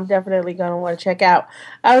something I'm definitely gonna want to check out.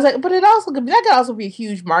 I was like, but that could also be a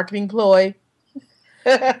huge marketing ploy.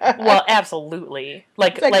 Well, absolutely.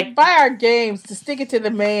 Like buy our games to stick it to the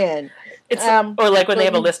man. It's or like when they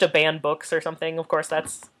have a list of banned books or something. Of course,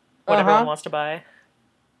 that's what everyone wants to buy.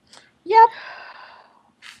 Yep.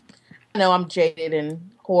 I know I'm jaded and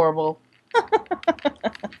horrible.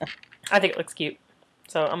 I think it looks cute,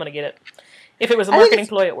 so I'm gonna get it. If it was a marketing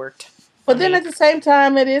ploy, it worked. But then at the same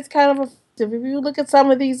time, it is kind of offensive. If you look at some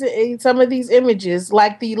of these images,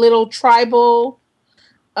 like the little tribal,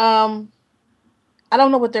 I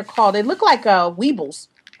don't know what they're called. They look like weebles.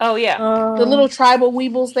 Oh yeah, the little tribal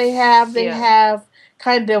weebles they have. They have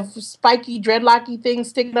kind of spiky, dreadlocky things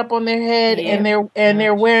sticking up on their head, and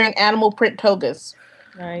they're wearing animal print togas.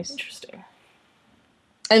 Nice, interesting.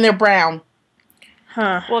 And they're brown.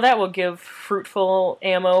 Huh. Well, that will give fruitful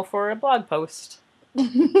ammo for a blog post.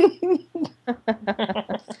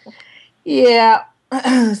 Yeah.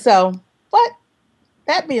 So, but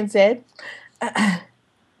that being said,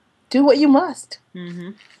 do what you must.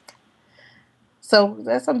 Mm-hmm. So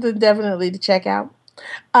that's something definitely to check out.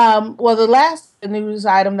 Well, the last news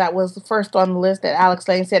item that was the first on the list that Alex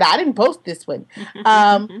Lane said, I didn't post this one,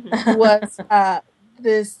 was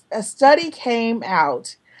a study came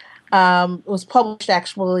out. It was published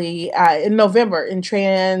actually in November in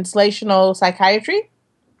Translational Psychiatry.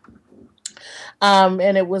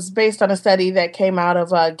 And it was based on a study that came out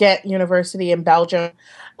of Ghent University in Belgium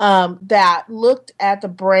that looked at the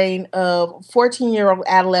brain of 14-year-old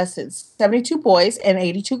adolescents, 72 boys and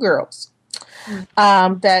 82 girls,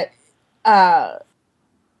 that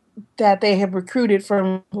they have recruited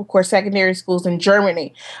from, of course, secondary schools in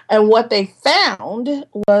Germany. And what they found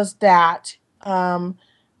was that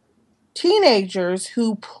teenagers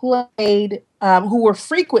who played, who were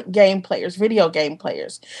frequent game players, video game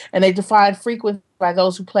players, and they defined frequent by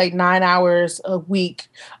those who played 9 hours a week,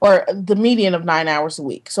 or the median of 9 hours a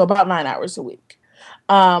week, so about 9 hours a week,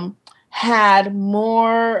 had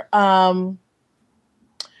more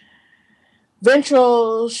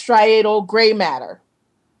ventral striatal gray matter,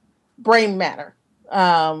 brain matter,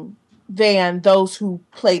 than those who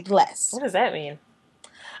played less. What does that mean?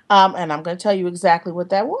 And I'm going to tell you exactly what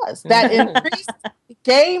that was. That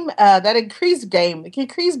increased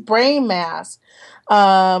brain mass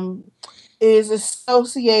is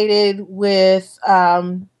associated with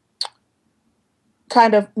kind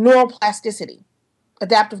of neuroplasticity,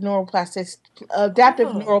 adaptive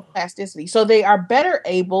neuroplasticity. So they are better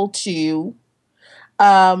able to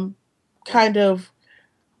kind of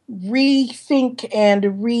rethink and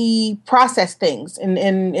reprocess things in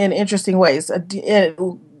interesting ways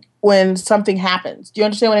when something happens. Do you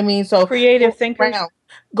understand what I mean? So creative thinkers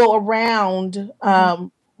go around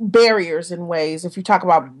barriers in ways. If you talk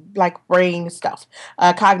about like brain stuff,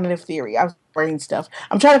 cognitive theory, brain stuff.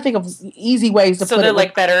 I'm trying to think of easy ways to put it. So they're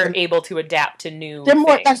like better able to adapt to new they're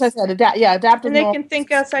more, things. as I said, adaptive. And they can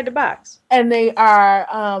think outside the box. And they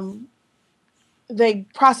are they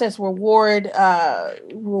process reward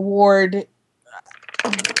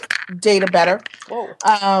data better. Whoa.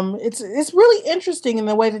 It's really interesting in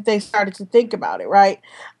the way that they started to think about it, right?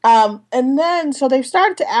 And then so they've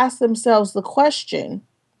started to ask themselves the question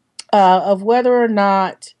of whether or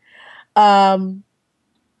not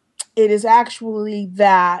it is actually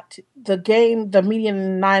that the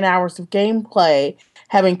median 9 hours of gameplay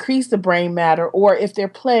have increased the brain matter, or if they're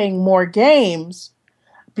playing more games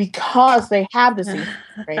because they have this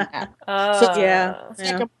brain matter.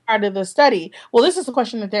 Second part of the study. Well, this is the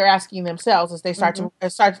question that they're asking themselves as they start to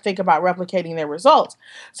think about replicating their results.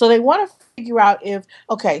 So they want to figure out if,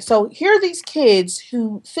 okay, so here are these kids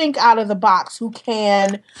who think out of the box, who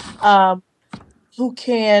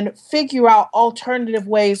can figure out alternative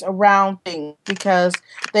ways around things because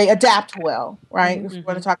they adapt well, right? If we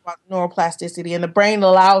want to talk about neuroplasticity, and the brain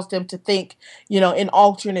allows them to think, in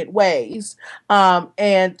alternate ways.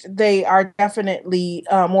 And they are definitely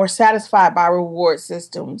more satisfied by reward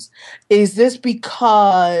systems. Is this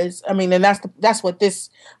because, and that's what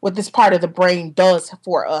this part of the brain does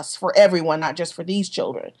for us, for everyone, not just for these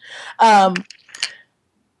children.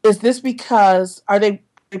 Is this because, are they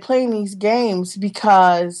playing these games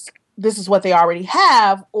because this is what they already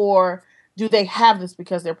have, or do they have this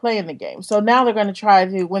because they're playing the game? So now they're going to try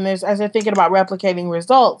to, as they're thinking about replicating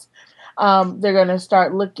results, they're going to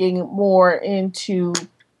start looking more into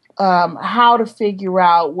how to figure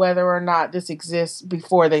out whether or not this exists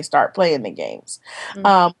before they start playing the games.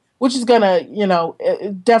 Which is going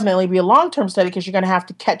to, definitely be a long-term study, because you're going to have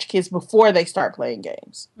to catch kids before they start playing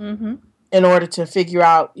games. In order to figure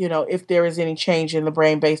out, if there is any change in the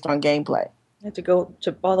brain based on gameplay. You have to go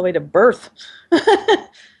all the way to birth.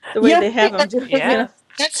 The way they have them do. Yeah.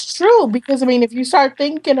 That's true, because, if you start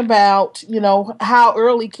thinking about, how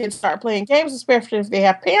early kids start playing games, especially if they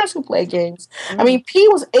have parents who play games. P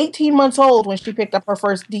was 18 months old when she picked up her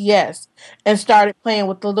first DS and started playing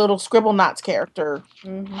with the little Scribblenauts character.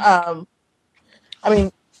 And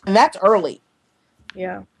that's early.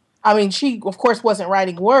 Yeah. She, of course, wasn't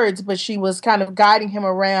writing words, but she was kind of guiding him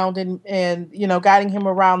around and guiding him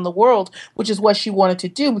around the world, which is what she wanted to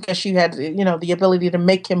do, because she had, the ability to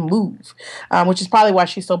make him move, which is probably why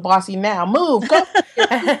she's so bossy now. Move, go.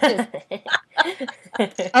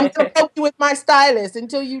 I'm going to help you with my stylus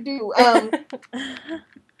until you do.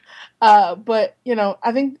 But,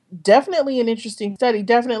 I think definitely an interesting study,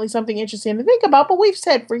 definitely something interesting to think about, but we've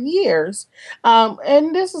said for years,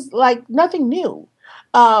 and this is like nothing new.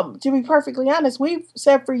 To be perfectly honest, we've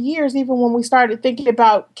said for years, even when we started thinking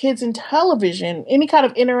about kids in television, any kind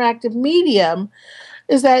of interactive medium,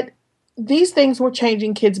 is that these things were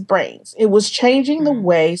changing kids' brains. It was changing the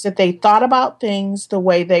ways that they thought about things, the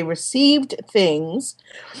way they received things,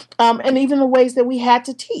 and even the ways that we had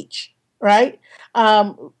to teach, right?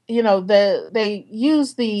 They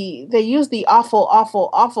use the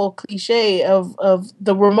awful cliche of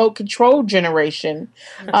the remote control generation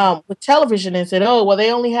with television, and said, oh, well,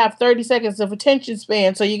 they only have 30 seconds of attention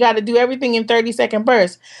span, so you got to do everything in 30-second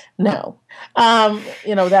bursts. No,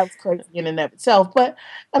 that was crazy in and of itself. But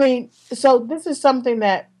so this is something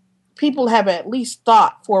that people have at least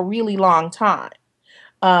thought for a really long time.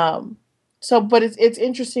 But it's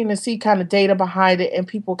interesting to see kind of data behind it, and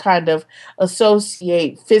people kind of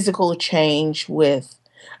associate physical change with,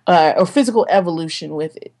 or physical evolution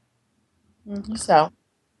with it. So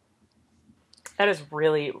that is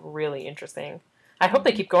really, really interesting. I hope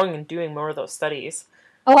they keep going and doing more of those studies.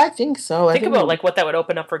 Oh, I think so. Think about like what that would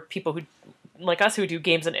open up for people who, like us, who do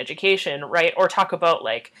games and education, right? Or talk about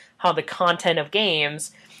like how the content of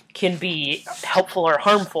games can be helpful or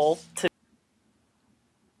harmful to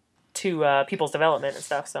people's development and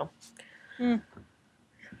stuff. So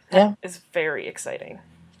yeah, it's very exciting.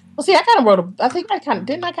 Well, see,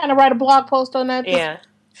 didn't I kind of write a blog post on that? Yeah.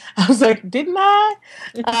 I was like, didn't I?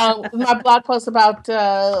 My blog post about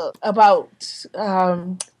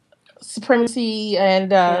supremacy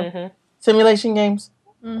and simulation games.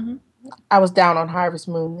 Mm-hmm. I was down on Harvest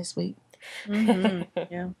Moon this week. Mm-hmm.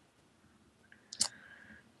 Yeah.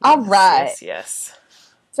 All right. Yes.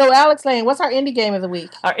 So, Alex Lane, what's our indie game of the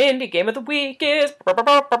week? Our indie game of the week is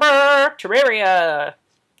Terraria.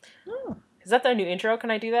 Oh. Is that the new intro? Can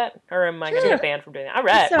I do that? Or am I going to get banned from doing that? All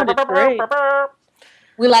That sounded right. great.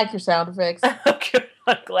 We like your sound effects. Okay,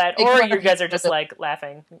 I'm glad. Or you guys are just like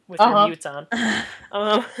laughing with your mutes on.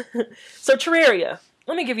 So Terraria.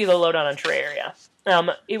 Let me give you the lowdown on Terraria.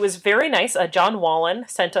 It was very nice. John Wallen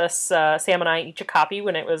sent us, Sam and I, each a copy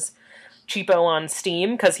when it was cheapo on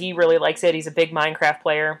Steam, because he really likes it. He's a big Minecraft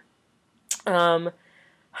player.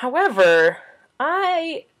 However,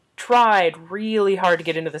 I tried really hard to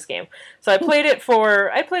get into this game. So I played it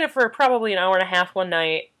for probably an hour and a half one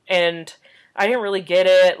night, and I didn't really get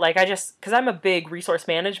it. Like, because I'm a big resource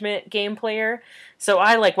management game player, so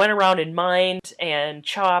I went around and mined and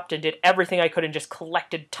chopped and did everything I could and just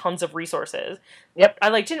collected tons of resources. Yep.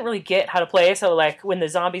 I didn't really get how to play, so when the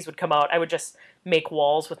zombies would come out, I would just make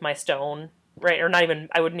walls with my stone, right? Or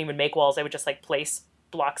I wouldn't even make walls. I would just place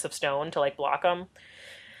blocks of stone to block them.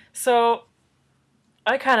 So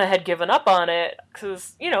I kind of had given up on it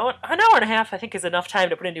because, an hour and a half I think is enough time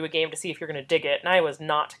to put into a game to see if you're going to dig it, and I was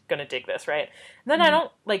not going to dig this, right? And then I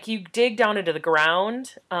don't, you dig down into the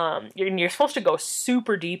ground, you're supposed to go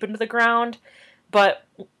super deep into the ground, but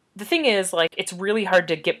the thing is, it's really hard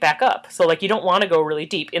to get back up, so, you don't want to go really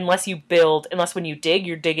deep unless when you dig,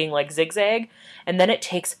 you're digging, zigzag, and then it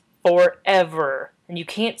takes forever, and you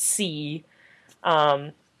can't see,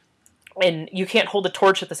 and you can't hold a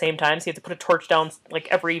torch at the same time, so you have to put a torch down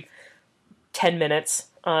every 10 minutes.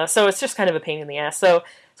 So it's just kind of a pain in the ass. So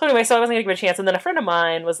anyway, I wasn't going to give it a chance. And then a friend of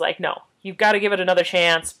mine was like, no, you've got to give it another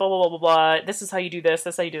chance, blah, blah, blah, blah, blah. This is how you do this,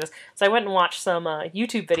 this is how you do this. So I went and watched some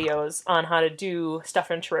YouTube videos on how to do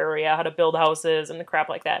stuff in Terraria, how to build houses and crap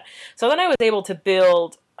like that. So then I was able to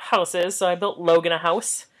build houses. So I built Logan a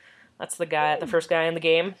house. That's the first guy in the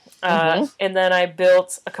game. And then I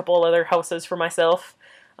built a couple other houses for myself.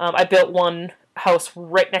 I built one house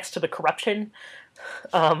right next to the corruption,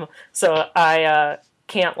 so I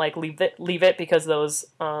can't leave it because those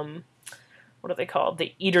what are they called?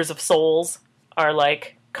 The Eaters of Souls are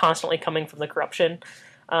constantly coming from the corruption.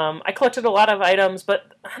 I collected a lot of items,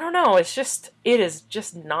 but I don't know. It is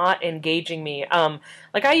just not engaging me.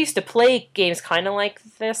 I used to play games kind of like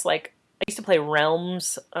this. I used to play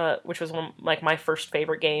Realms, which was my first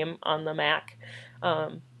favorite game on the Mac.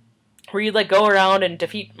 Where you'd go around and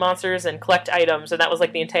defeat monsters and collect items, and that was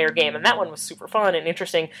the entire game, and that one was super fun and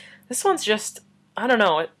interesting. This one's just, I don't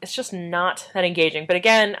know, it's just not that engaging. But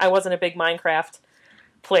again, I wasn't a big Minecraft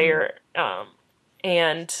player,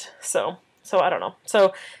 and so I don't know.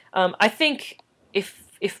 So I think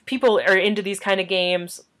if people are into these kind of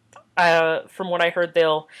games, from what I heard,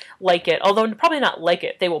 they'll like it. Although probably not like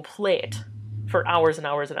it, they will play it for hours and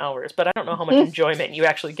hours and hours, but I don't know how much enjoyment you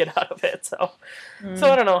actually get out of it. So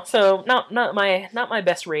I don't know. So not my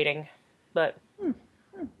best rating, but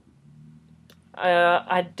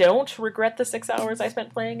I don't regret the 6 hours I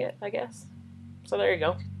spent playing it, I guess. So there you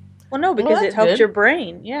go. Well, no, because it helps your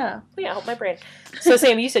brain. Yeah. Well, yeah, help my brain. So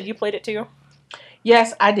Sam, you said you played it too?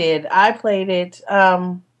 Yes, I did. I played it.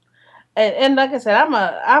 And like I said,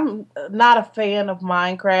 I'm not a fan of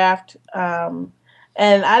Minecraft.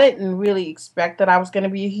 And I didn't really expect that I was going to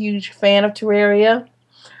be a huge fan of Terraria.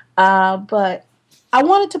 But I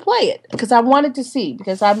wanted to play it because I wanted to see,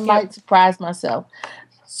 because I might surprise myself.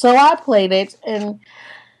 So I played it, and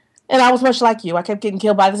I was much like you. I kept getting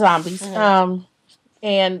killed by the zombies.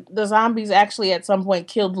 And the zombies actually at some point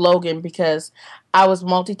killed Logan because I was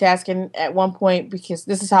multitasking at one point, because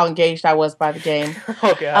this is how engaged I was by the game.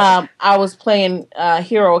 Oh, God. I was playing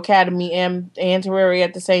Hero Academy and Terraria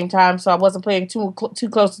at the same time, so I wasn't paying too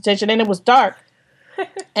close attention, and it was dark.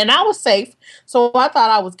 And I was safe, so I thought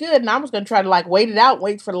I was good, and I was going to try to wait it out,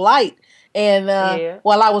 wait for the light. And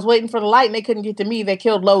while I was waiting for the light and they couldn't get to me, they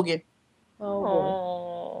killed Logan.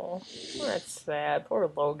 Oh, that's sad.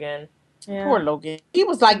 Poor Logan. Yeah. Poor Logan. He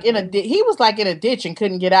was in a ditch and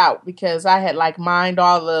couldn't get out because I had mined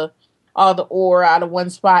all the ore out of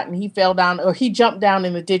one spot, and he fell down, or he jumped down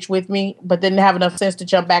in the ditch with me, but didn't have enough sense to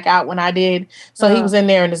jump back out when I did. So he was in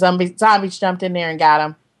there, and the zombies jumped in there and got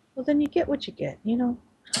him. Well, then you get what you get,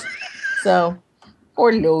 So,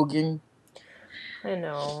 poor Logan. I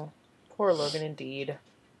know. Poor Logan, indeed.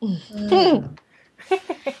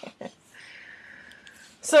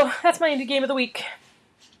 So that's my indie game of the week.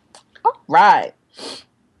 All right.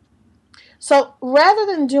 So rather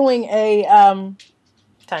than doing a time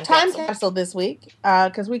capsule. capsule this week,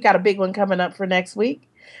 because we got a big one coming up for next week,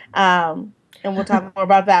 and we'll talk more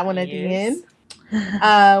about that one at the end.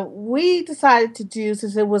 We decided to do,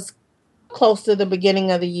 since it was close to the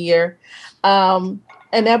beginning of the year, an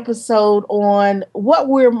episode on what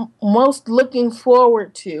we're most looking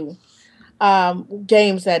forward to,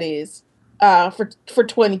 games that is, for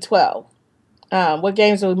 2012. What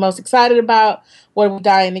games are we most excited about? What are we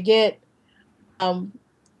dying to get? And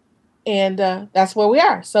that's where we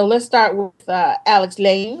are. So let's start with Alex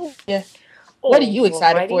Lane. Yeah. What are you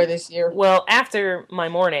excited for this year? Well, after my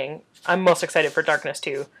morning, I'm most excited for Darkness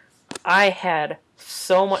 2. I had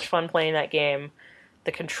so much fun playing that game.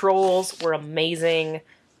 The controls were amazing.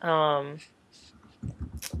 I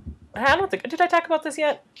don't think... Did I talk about this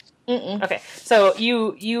yet? Mm-mm. Okay, so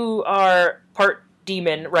you are part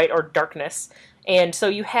demon, right, or darkness. And so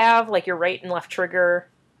you have, like, your right and left trigger...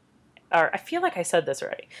 Or, I feel like I said this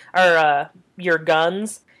already. Are your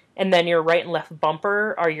guns... And then your right and left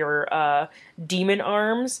bumper are your demon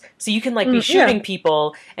arms. So you can, like, be shooting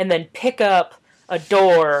people and then pick up a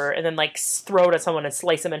door and then, like, throw it at someone and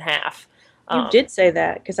slice them in half. You did say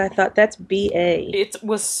that, because I thought that's BA. It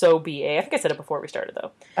was so BA. I think I said it before we started,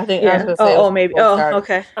 though. I think I was going to say maybe. Oh,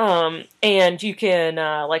 okay. And you can,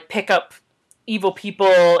 like, pick up evil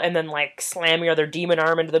people and then, like, slam your other demon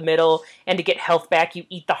arm into the middle. And to get health back, you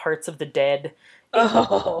eat the hearts of the dead.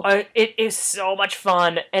 It is so much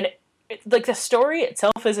fun, and like the story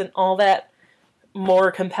itself isn't all that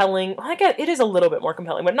more compelling. Well, I guess it is a little bit more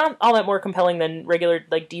compelling, but not all that more compelling than regular,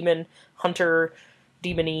 like, demon hunter,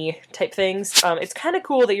 demon-y type things. It's kind of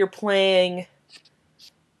cool that you're kind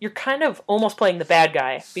of almost playing the bad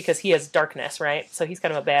guy, because he has darkness, right? So he's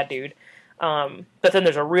kind of a bad dude. But then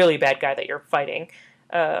there's a really bad guy that you're fighting.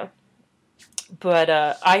 But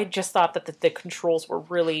I just thought that the controls were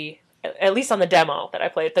really... At least on the demo that I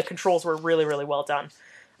played, the controls were really, really well done.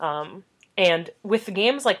 And with the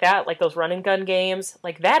games like that, like those run and gun games,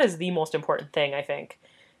 like that is the most important thing, I think.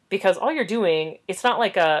 Because all you're doing, it's not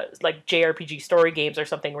like like JRPG story games or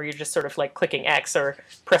something where you're just sort of like clicking X or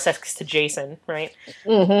press X to Jason, right?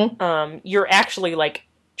 Mm-hmm. You're actually like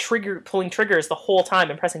pulling triggers the whole time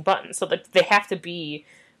and pressing buttons, so that they have to be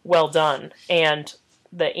well done. And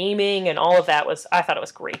the aiming and all of that I thought it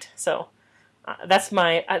was great. So... that's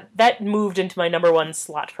that moved into my number one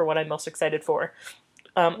slot for what I'm most excited for.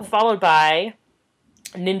 Followed by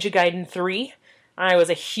Ninja Gaiden 3. I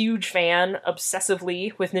was a huge fan,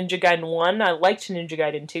 obsessively, with Ninja Gaiden 1. I liked Ninja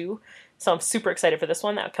Gaiden 2, so I'm super excited for this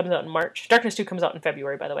one. That comes out in March. Darkness 2 comes out in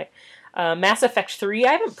February, by the way. Mass Effect 3.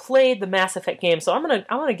 I haven't played the Mass Effect game, so I'm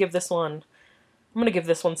gonna give this one...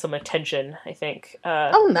 some attention, I think.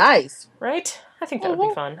 Oh, nice. Right? I think that would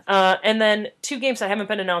be fun. And then 2 games that haven't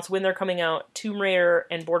been announced when they're coming out, Tomb Raider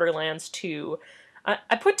and Borderlands 2.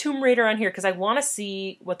 I put Tomb Raider on here because I want to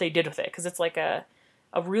see what they did with it, because it's like a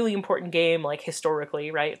really important game, like, historically,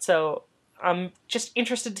 right? So I'm just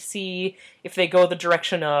interested to see if they go the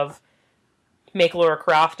direction of make Lara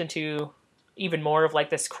Croft into even more of, like,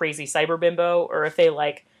 this crazy cyber bimbo, or if they,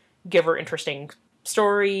 like, give her interesting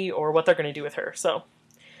story, or what they're going to do with her. So,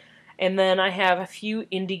 and then I have a few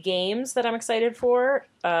indie games that I'm excited for.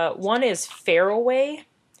 One is Faraway.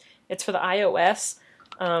 It's for the iOS.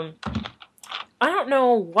 I don't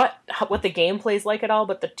know what the gameplay's like at all,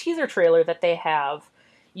 but the teaser trailer that they have,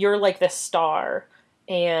 you're like this star,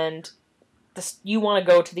 and you want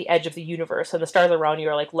to go to the edge of the universe, and the stars around you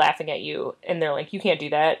are, like, laughing at you, and they're like, you can't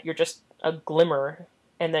do that, you're just a glimmer,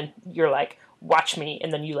 and then you're like, watch me,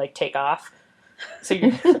 and then you, like, take off. So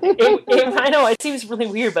I know it seems really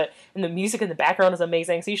weird, but and the music in the background is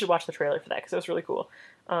amazing. So you should watch the trailer for that, because it was really cool.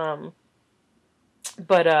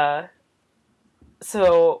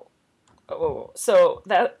 So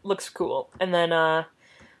that looks cool. And then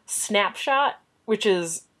Snapshot, which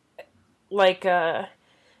is like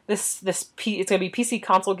it's gonna be a PC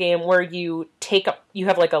console game where you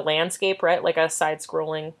have like a landscape, right? Like a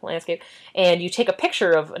side-scrolling landscape, and you take a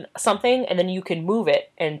picture of something, and then you can move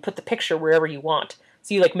it and put the picture wherever you want.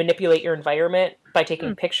 So you, like, manipulate your environment by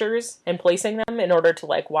taking pictures and placing them in order to,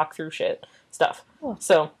 like, walk through stuff. Oh.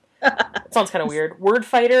 So it sounds kind of weird. Word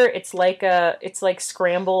Fighter, it's like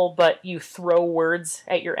Scramble, but you throw words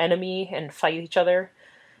at your enemy and fight each other.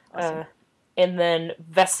 Awesome. And then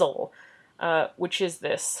Vessel, which is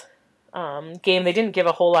this game. They didn't give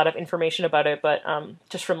a whole lot of information about it, but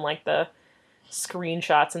just from, like, the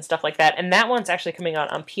screenshots and stuff like that. And that one's actually coming out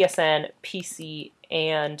on PSN, PC,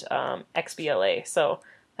 and XBLA. So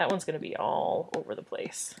that one's going to be all over the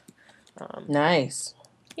place. Nice.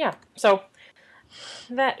 Yeah. So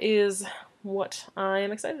that is what I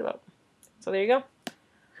am excited about. So there you go.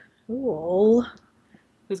 Cool.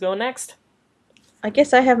 Who's going next? I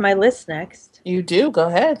guess I have my list next. You do. Go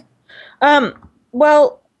ahead.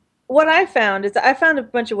 Well, what I found is I found a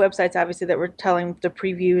bunch of websites, obviously, that were telling the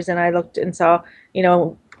previews, and I looked and saw,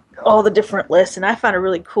 all the different lists, and I found a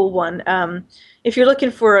really cool one. If you're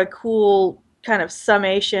looking for a cool kind of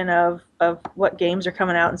summation of what games are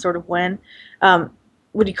coming out and sort of when,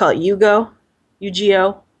 what do you call it?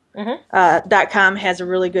 UGO? .com has a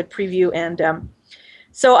really good preview, and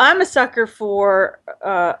so I'm a sucker for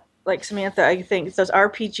like Samantha, I think it's those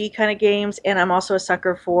RPG kind of games, and I'm also a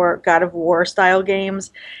sucker for God of War style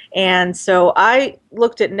games. And so I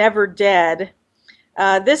looked at Never Dead.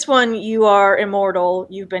 This one, you are immortal.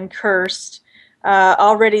 You've been cursed.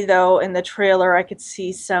 Already, though, in the trailer, I could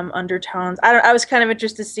see some undertones. I was kind of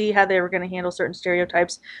interested to see how they were going to handle certain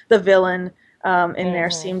stereotypes. The villain in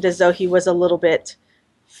there seemed as though he was a little bit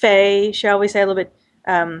fey, shall we say, a little bit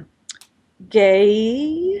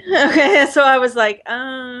gay. Okay, so I was like,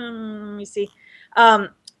 let me see.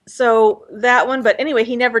 So that one, but anyway,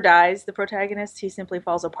 he never dies. The protagonist, he simply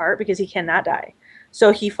falls apart because he cannot die.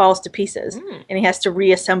 So he falls to pieces, and he has to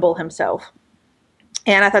reassemble himself.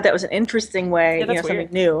 And I thought that was an interesting way, something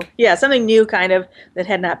new. Yeah, something new, kind of, that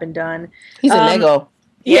had not been done. He's a Lego.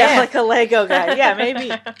 Yeah, like a Lego guy. Yeah,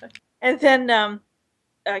 maybe. And then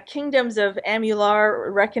Kingdoms of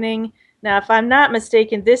Amular Reckoning. Now, if I'm not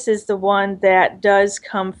mistaken, this is the one that does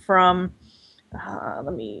come from,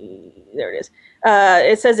 there it is.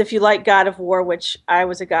 It says if you like God of War, which I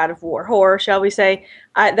was a God of War whore, shall we say.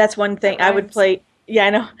 That's one thing I would play. Yeah, I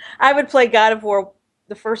know. I would play God of War,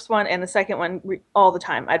 the first one and the second one, all the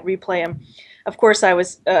time. I'd replay them. Of course, I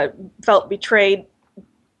was felt betrayed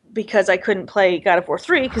because I couldn't play God of War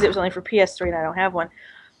 3 because it was only for PS3 and I don't have one.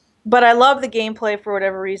 But I love the gameplay for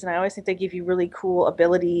whatever reason. I always think they give you really cool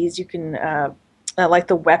abilities. You can, like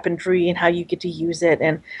the weaponry and how you get to use it.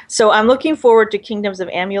 And so I'm looking forward to Kingdoms of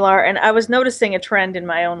Amular. And I was noticing a trend in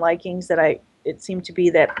my own likings that it seemed to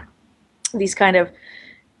be that these kind of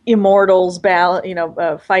immortals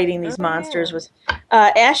fighting these monsters was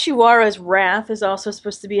Ashiwara's Wrath is also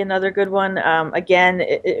supposed to be another good one. Again,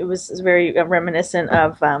 it was very reminiscent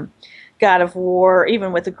of God of War,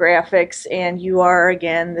 even with the graphics, and you are,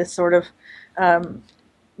 again, this sort of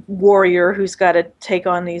warrior who's got to take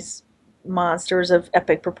on these monsters of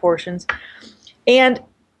epic proportions. And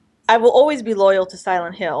I will always be loyal to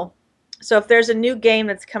Silent Hill. So if there's a new game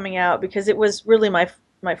that's coming out, because it was really my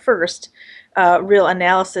first real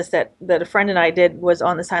analysis that a friend and I did was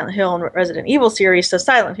on the Silent Hill and Resident Evil series, so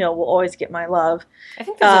Silent Hill will always get my love. I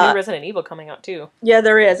think there's a new Resident Evil coming out too. Yeah,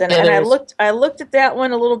 there is, and I looked at that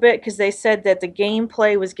one a little bit because they said that the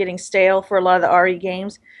gameplay was getting stale for a lot of the RE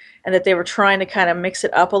games, and that they were trying to kind of mix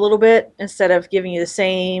it up a little bit instead of giving you the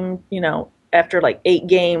same, after like 8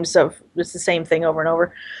 games of it's the same thing over and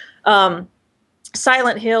over.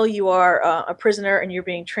 Silent Hill, you are a prisoner and you're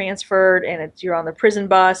being transferred, and you're on the prison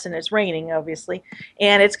bus, and it's raining, obviously,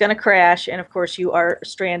 and it's going to crash, and of course you are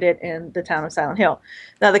stranded in the town of Silent Hill.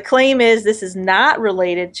 Now the claim is this is not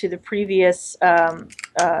related to the previous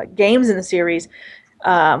games in the series,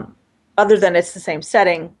 other than it's the same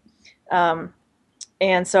setting,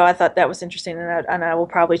 and so I thought that was interesting, and I will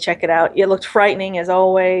probably check it out. It looked frightening as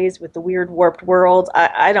always with the weird warped worlds.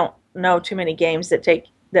 I don't know too many games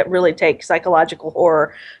that really take psychological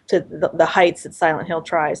horror to the heights that Silent Hill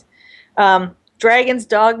tries. Dragon's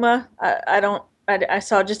Dogma, I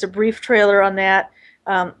saw just a brief trailer on that.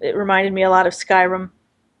 It reminded me a lot of Skyrim.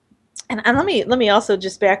 And let me also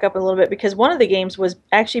just back up a little bit, because one of the games was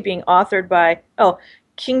actually being authored by,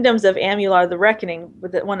 Kingdoms of Amular the Reckoning,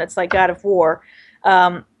 with the one that's like God of War.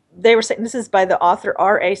 They were saying this is by the author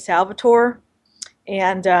R.A. Salvatore,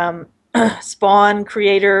 and Spawn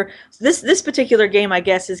creator. This particular game, I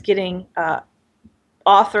guess, is getting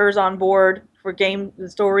authors on board for game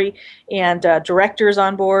story, and directors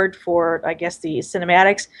on board for, I guess, the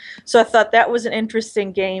cinematics. So I thought that was an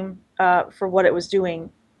interesting game for what it was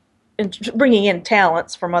doing, and bringing in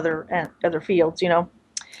talents from other fields.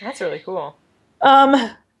 That's really cool.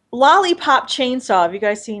 Lollipop Chainsaw. Have you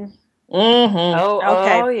guys seen? Mm-hmm.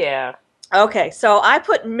 Oh yeah. Okay, so I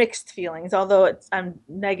put mixed feelings, although I'm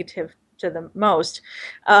negative to the most.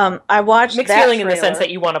 I watched mixed that feeling trailer. In the sense that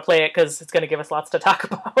you want to play it because it's going to give us lots to talk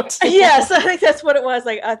about. Yes, I think that's what it was.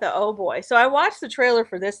 Like, I thought, oh boy. So I watched the trailer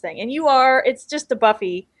for this thing, and it's just a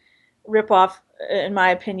Buffy ripoff, in my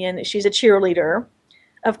opinion. She's a cheerleader.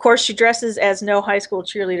 Of course, she dresses as no high school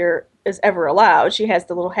cheerleader is ever allowed. She has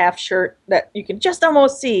the little half shirt that you can just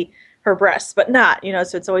almost see her breasts, but not,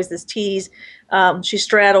 so it's always this tease. She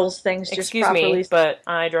straddles things just properly. Excuse me, but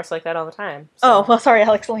I dress like that all the time. So. Oh, well, sorry,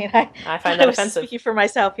 Alex Lee. I find that offensive. Speaking for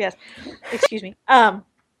myself, yes. Excuse me.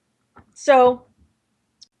 So,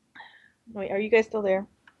 wait, are you guys still there?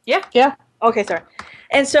 Yeah. Yeah. Okay, sorry.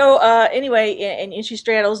 And so, anyway, and she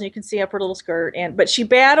straddles, and you can see up her little skirt, but she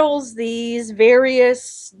battles these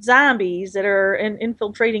various zombies that are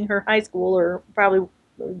infiltrating her high school, or probably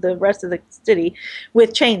the rest of the city,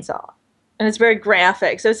 with chainsaw. And it's very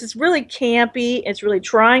graphic. So it's really campy. It's really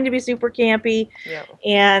trying to be super campy. Yeah.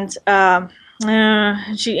 And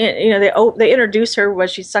she, they introduce her when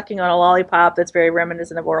she's sucking on a lollipop that's very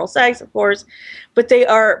reminiscent of oral sex, of course. But they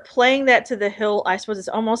are playing that to the hill. I suppose it's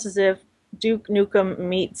almost as if Duke Nukem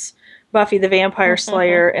meets Buffy the Vampire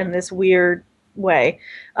Slayer in this weird way.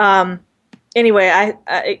 Anyway,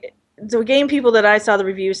 the game people that I saw the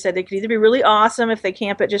reviews said they could either be really awesome if they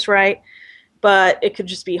camp it just right, but it could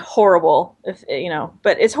just be horrible if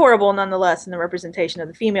but it's horrible nonetheless in the representation of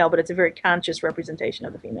the female, but it's a very conscious representation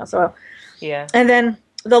of the female. So yeah. And then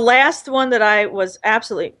the last one that I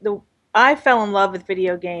fell in love with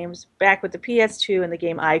video games back with the PS2 and the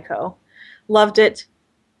game Ico. Loved it.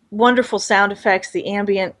 Wonderful sound effects, the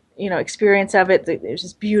ambient experience of it. It was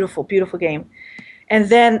just beautiful, beautiful game. And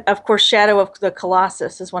then, of course, Shadow of the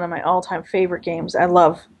Colossus is one of my all-time favorite games. I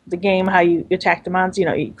love the game, how you attack the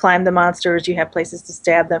monsters, you climb the monsters, you have places to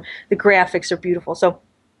stab them. The graphics are beautiful. So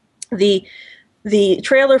the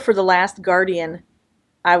trailer for The Last Guardian,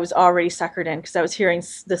 I was already suckered in because I was hearing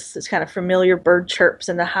this kind of familiar bird chirps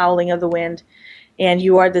and the howling of the wind. And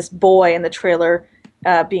you are this boy in the trailer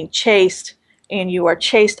being chased, and you are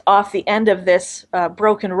chased off the end of this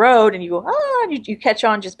broken road, and you go, and you catch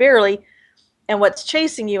on just barely. And what's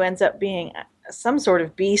chasing you ends up being some sort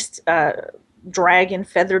of beast, dragon,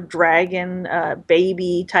 feathered dragon,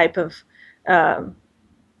 baby type of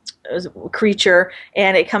creature,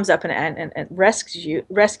 and it comes up and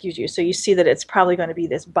rescues you. So you see that it's probably going to be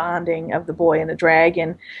this bonding of the boy and the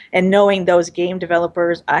dragon. And knowing those game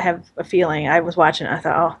developers, I have a feeling. I was watching it, I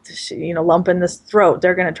thought, lump in this throat.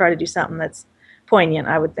 They're going to try to do something that's poignant,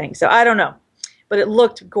 I would think. So I don't know, but it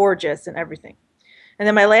looked gorgeous and everything. And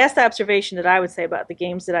then my last observation that I would say about the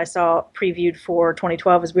games that I saw previewed for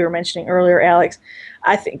 2012, as we were mentioning earlier, Alex,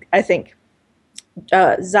 I think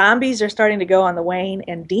zombies are starting to go on the wane,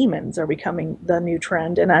 and demons are becoming the new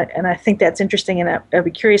trend. And I think that's interesting, and I'd be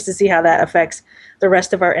curious to see how that affects the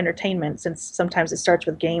rest of our entertainment, since sometimes it starts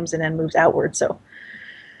with games and then moves outward. So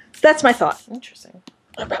that's my thought. Interesting.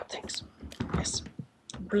 About things. Yes.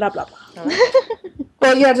 Blah, blah, blah.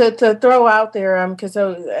 Well, yeah, to throw out there, because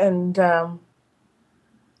the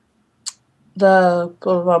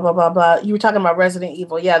blah blah blah blah blah. You were talking about Resident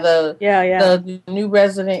Evil, the new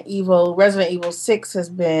Resident Evil 6 has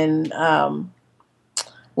been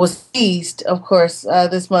was seized, of course,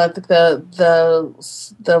 this month. The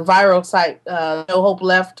viral site No Hope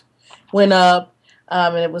Left went up,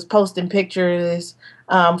 and it was posting pictures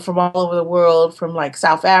from all over the world, from like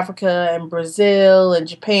South Africa and Brazil and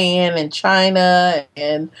Japan and China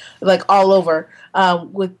and like all over.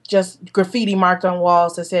 With just graffiti marked on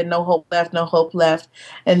walls that said "No hope left, no hope left,"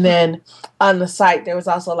 and then on the site there was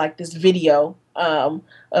also like this video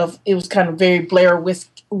of it was kind of very Blair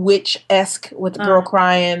Witch-esque with the girl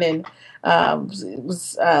crying, and it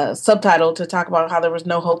was subtitled to talk about how there was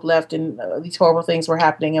no hope left and these horrible things were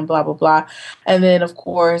happening and blah blah blah, and then of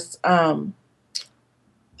course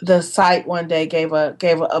the site one day gave an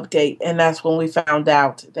update, and that's when we found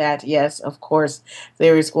out that yes, of course,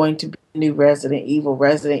 there is going to be a new Resident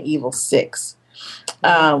Evil 6,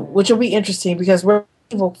 which will be interesting because Resident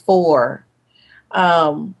Evil 4,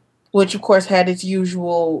 which of course had its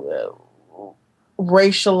usual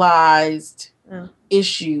racialized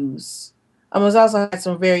issues, it's also had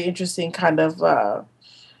some very interesting kind of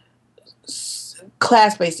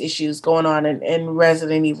class-based issues going on in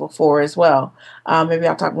Resident Evil 4 as well. Maybe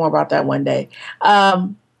I'll talk more about that one day.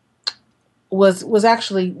 Was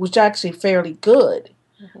actually fairly good.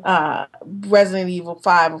 Resident Evil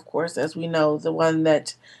 5, of course, as we know, the one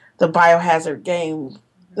that the Biohazard game,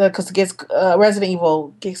 because it gets Resident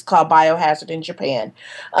Evil gets called Biohazard in Japan.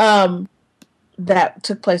 That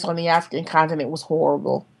took place on the African continent, was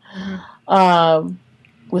horrible.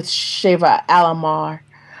 With Sheva Alomar.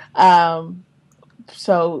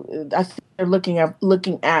 So I think they're looking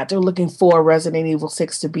for Resident Evil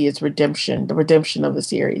 6 to be its redemption, the redemption of the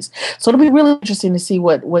series. So it'll be really interesting to see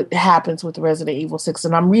what happens with Resident Evil 6,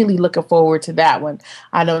 and I'm really looking forward to that one.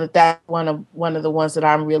 I know that's one of the ones that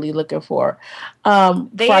I'm really looking for.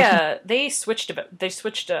 They switched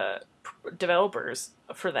developers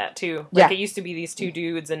for that too. Like it used to be these two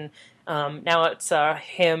dudes, and now it's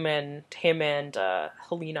him and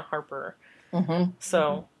Helena Harper.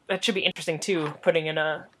 So. That should be interesting too, putting in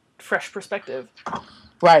a fresh perspective.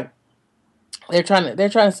 Right. They're trying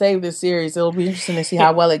to save this series. It'll be interesting to see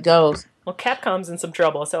how well it goes. Well, Capcom's in some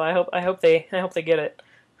trouble, so I hope they get it.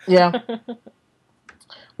 Yeah.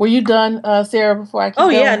 Were you done, Sarah? Before I keep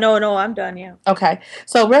going? Yeah, no, I'm done. Yeah. Okay.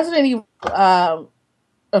 So Resident Evil,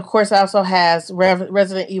 of course, also has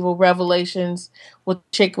Resident Evil Revelations with the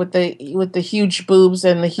chick with the huge boobs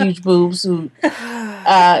and the huge boobs who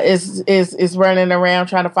is running around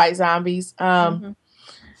trying to fight zombies. That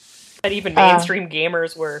even mainstream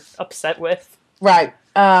gamers were upset with. Right.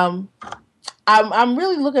 I'm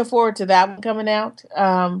really looking forward to that one coming out.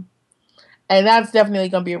 And that's definitely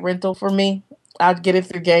going to be a rental for me. I'll get it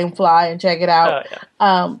through GameFly and check it out. Oh,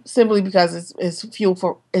 yeah. Simply because it's fuel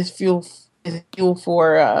for I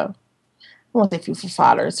won't say fuel for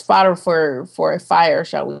fodder. It's fodder for a fire,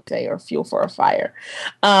 shall we say, or fuel for a fire.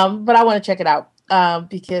 But I want to check it out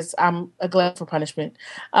because I'm a glutton for punishment.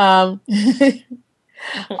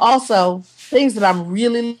 Also, things that I'm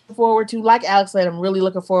really looking forward to, like Alex said, I'm really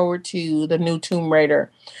looking forward to the new Tomb Raider,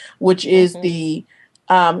 which is the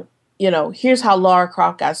here's how Lara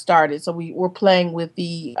Croft got started. So we're playing with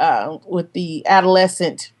the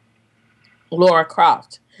adolescent Lara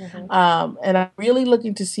Croft. And I'm really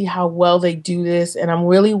looking to see how well they do this, and I'm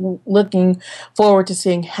really looking forward to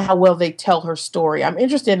seeing how well they tell her story. I'm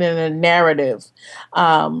interested in a narrative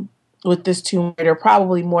with this Tomb Raider,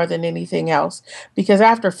 probably more than anything else, because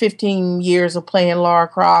after 15 years of playing Lara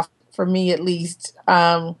Croft, for me at least,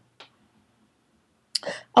 I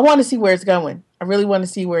want to see where it's going. I really want to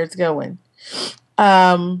see where it's going.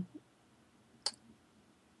 Other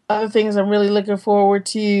things I'm really looking forward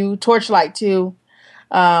to, Torchlight 2.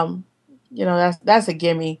 That's a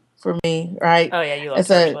gimme for me, right? Oh yeah, you love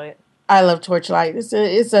Torchlight. I love Torchlight.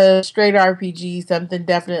 It's a straight RPG, something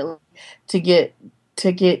definitely to get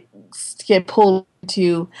pulled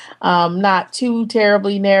into. Not too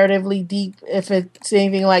terribly narratively deep if it's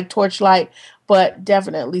anything like Torchlight, but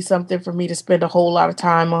definitely something for me to spend a whole lot of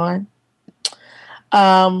time on.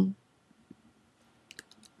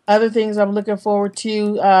 Other things I'm looking forward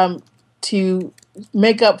to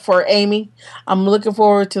make up for Amy, I'm looking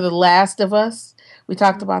forward to The Last of Us. We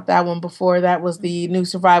talked about that one before. That was the new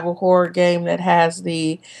survival horror game that has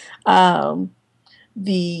the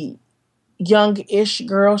young-ish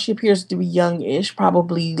girl. She appears to be young-ish,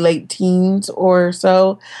 probably late teens or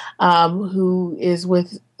so, who is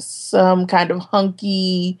with some kind of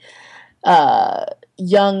hunky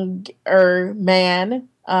younger man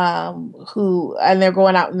and they're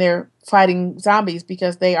going out and they're fighting zombies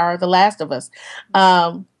because they are The Last of Us.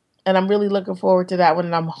 And I'm really looking forward to that one,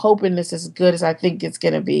 and I'm hoping this is as good as I think it's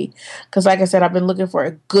going to be. Because, like I said, I've been looking for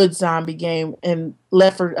a good zombie game, and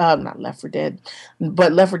not Left 4 Dead,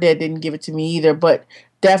 but Left 4 Dead didn't give it to me either, but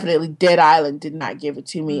definitely Dead Island did not give it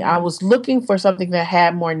to me. I was looking for something that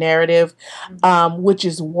had more narrative, which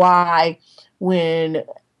is why when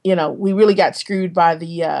we really got screwed by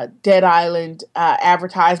the Dead Island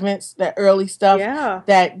advertisements, that early stuff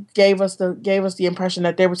that gave us the impression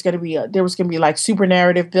that there was going to be like super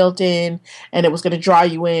narrative built in, and it was going to draw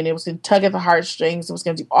you in. It was going to tug at the heartstrings. It was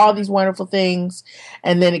going to do all these wonderful things,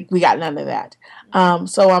 and then we got none of that.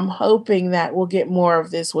 So I'm hoping that we'll get more of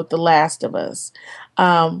this with The Last of Us.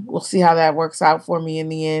 We'll see how that works out for me in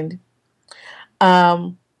the end.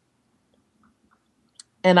 And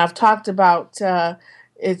I've talked about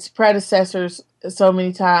its predecessors so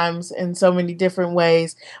many times in so many different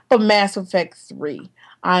ways, but Mass Effect 3,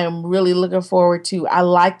 I am really looking forward to. I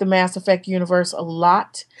like the Mass Effect universe a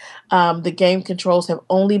lot. The game controls have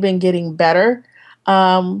only been getting better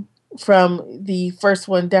from the first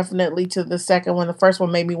one definitely to the second one. The first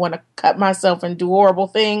one made me want to cut myself and do horrible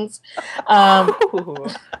things. That's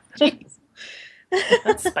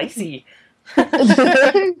spicy.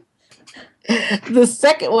 The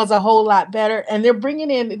second was a whole lot better, and they're bringing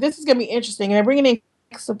in, this is going to be interesting, and they're bringing in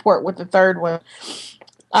support with the third one,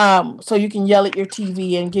 so you can yell at your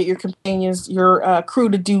TV and get your companions, your crew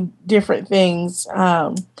to do different things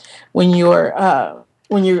when you're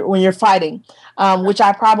fighting, which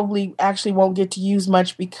I probably actually won't get to use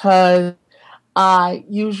much because I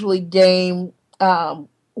usually game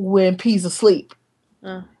when P's asleep.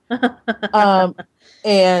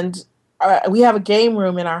 And we have a game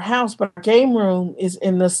room in our house, but our game room is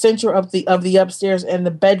in the center of the upstairs, and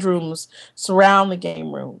the bedrooms surround the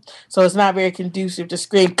game room. So it's not very conducive to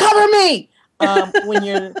scream, "Cover me!" when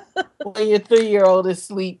your 3-year-old is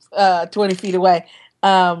asleep 20 feet away.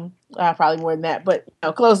 Probably more than that, but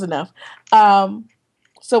close enough.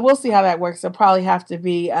 So we'll see how that works. There'll probably have to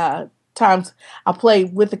be times I'll play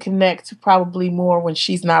with the Kinect probably more when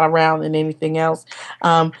she's not around than anything else,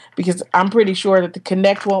 because I'm pretty sure that the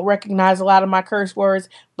Kinect won't recognize a lot of my curse words,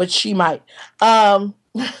 but she might.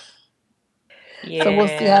 Yeah. So we'll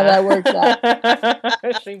see how that works out.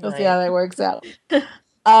 We'll see how that works out.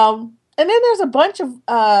 And then there's a bunch of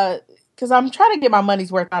because I'm trying to get my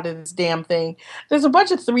money's worth out of this damn thing. There's a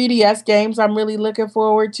bunch of 3DS games I'm really looking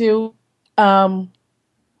forward to.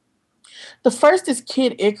 The first is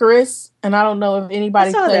Kid Icarus, and I don't know if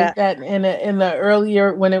anybody played that in the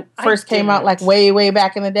earlier when it first came out, like way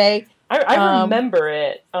back in the day. I remember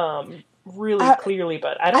it really clearly,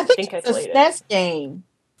 but I don't think I played it. It's a SNES game.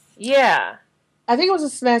 Yeah. I think it was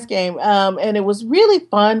a SNES game, and it was really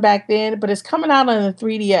fun back then, but it's coming out on the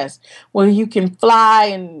 3DS where you can fly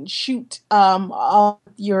and shoot all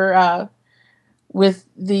your with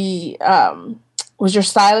your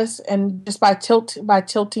stylus, and just by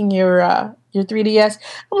tilting your 3DS.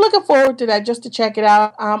 I'm looking forward to that just to check it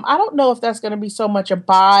out. I don't know if that's going to be so much a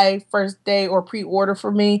buy first day or pre-order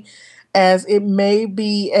for me as it may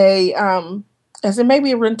be a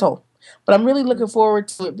rental. But I'm really looking forward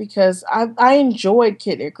to it because I enjoyed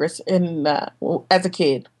Kid Icarus as a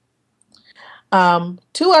kid.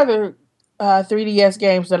 Two other 3DS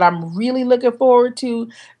games that I'm really looking forward to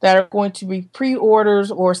that are going to be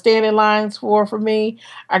pre-orders or standing lines for me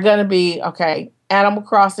are going to be, Animal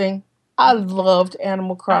Crossing. I loved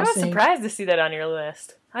Animal Crossing. I was surprised to see that on your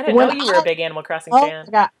list. I didn't know you were a big Animal Crossing fan.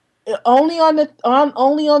 God, only on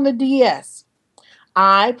the DS.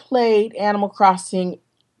 I played Animal Crossing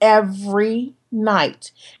every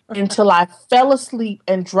night until I fell asleep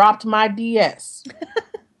and dropped my DS.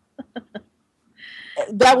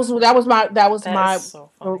 That was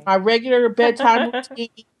my regular bedtime routine.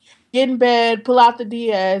 Get in bed, pull out the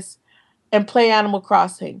DS, and play Animal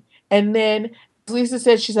Crossing. And then, as Lisa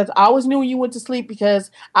said, she says, I always knew when you went to sleep because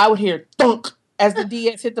I would hear thunk as the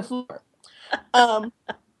DS hit the floor. And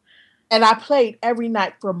I played every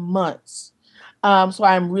night for months. So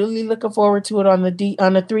I'm really looking forward to it on the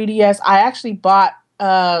 3DS. I actually bought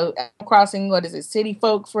Animal Crossing, City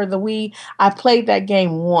Folk for the Wii. I played that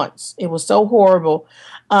game once. It was so horrible,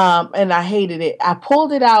 and I hated it. I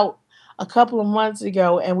pulled it out a couple of months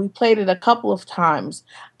ago, and we played it a couple of times.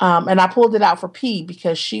 And I pulled it out for P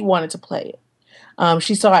because she wanted to play it.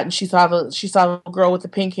 She saw it and she saw the girl with the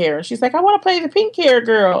pink hair, and she's like, "I want to play the pink hair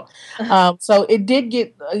girl." So it did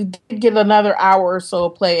get another hour or so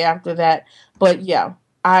of play after that. But yeah,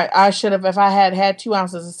 I should have, if I had 2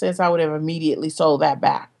 ounces of sense, I would have immediately sold that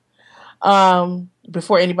back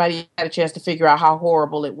before anybody had a chance to figure out how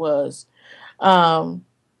horrible it was.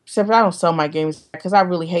 Except I don't sell my games because I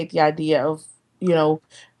really hate the idea of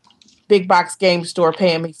big box game store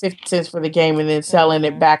paying me 50 cents for the game and then selling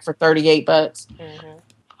it back for $38.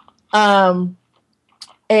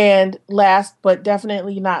 And last but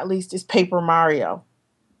definitely not least is Paper Mario.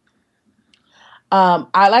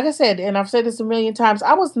 Like I said, and I've said this a million times,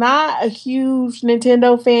 I was not a huge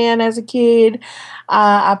Nintendo fan as a kid.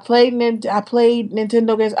 I played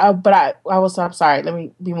Nintendo games, but I'm sorry, let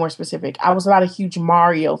me be more specific. I was not a huge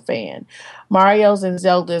Mario fan. Marios and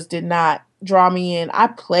Zeldas did not draw me in. I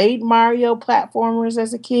played Mario platformers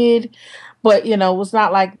as a kid, but it was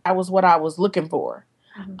not like that was what I was looking for.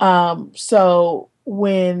 So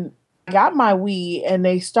when I got my Wii and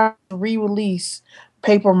they started to re-release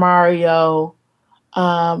Paper Mario,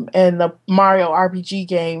 and the Mario RPG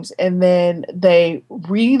games, and then they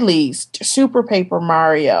released Super Paper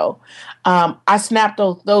Mario. I snapped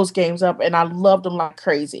those games up and I loved them like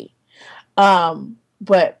crazy.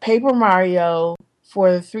 But Paper Mario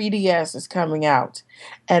for the 3DS is coming out,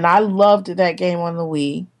 and I loved that game on the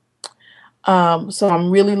Wii. So I'm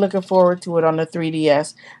really looking forward to it on the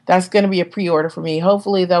 3DS. That's going to be a pre-order for me.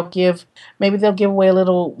 Hopefully they'll give away a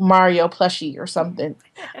little Mario plushie or something.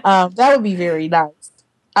 That would be very nice.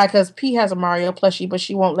 Because P has a Mario plushie, but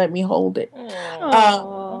she won't let me hold it.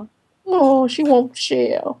 She won't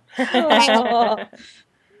share.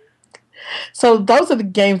 So those are the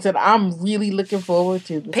games that I'm really looking forward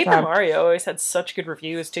to this Paper time. Mario always had such good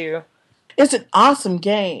reviews too. It's an awesome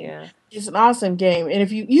game. Yeah. It's an awesome game. And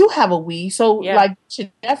if you have a Wii, so you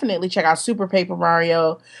should definitely check out Super Paper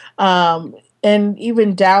Mario. And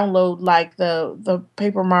even download like the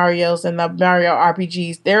Paper Marios and the Mario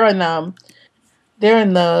RPGs. They're in the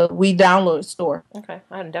Wii download store. Okay,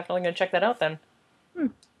 I'm definitely going to check that out then.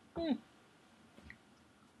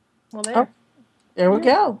 Well, there we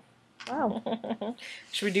go. Wow.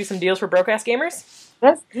 Should we do some deals for broke-ass gamers?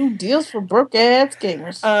 Let's do deals for broke-ass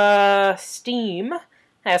gamers. Steam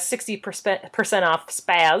has 60% off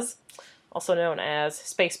Spaz, also known as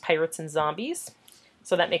Space Pirates and Zombies.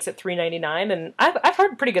 So that makes it $3.99, and I've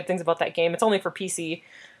heard pretty good things about that game. It's only for PC,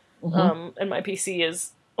 and my PC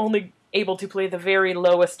is only able to play the very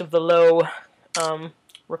lowest of the low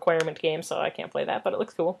requirement games, so I can't play that, but it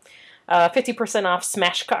looks cool. 50% off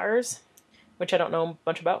Smash Cars, which I don't know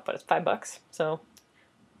much about, but it's $5, so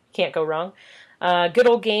can't go wrong. Good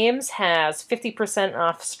Old Games has 50%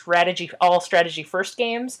 off all strategy first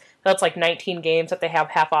games. That's like 19 games that they have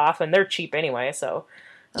half off, and they're cheap anyway, so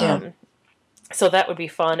so that would be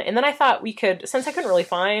fun. And then I thought we could, since I couldn't really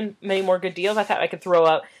find many more good deals, I thought I could throw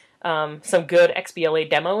out some good XBLA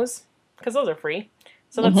demos, because those are free.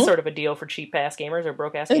 So that's sort of a deal for cheap-ass gamers or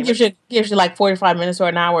broke-ass gamers. It gives you like 45 minutes or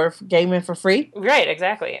an hour of gaming for free. Right,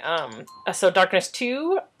 exactly. So Darkness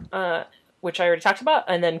 2, which I already talked about,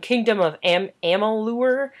 and then Kingdom of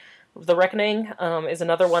Amalur, The Reckoning, is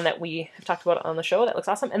another one that we have talked about on the show. That looks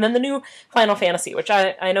awesome. And then the new Final Fantasy, which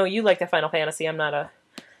I know you like the Final Fantasy. I'm not a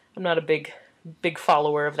big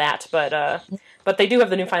follower of that, but they do have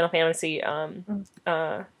the new Final Fantasy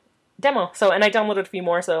demo. So, and I downloaded a few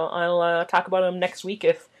more, so I'll talk about them next week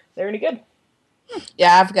if they're any good.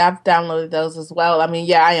 Yeah, I've downloaded those as well. I mean,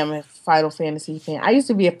 yeah, I am a Final Fantasy fan. I used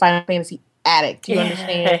to be a Final Fantasy addict. You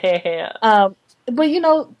understand? But you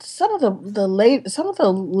know, some of the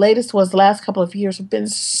latest ones the last couple of years have been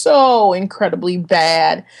so incredibly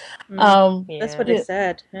bad. That's what it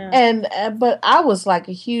said. Yeah. And but I was like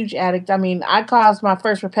a huge addict. I mean, I caused my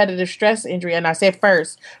first repetitive stress injury, and I said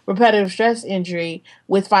first repetitive stress injury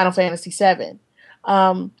with Final Fantasy VII.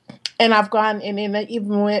 And I've gone and I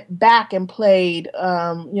even went back and played,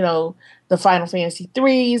 the Final Fantasy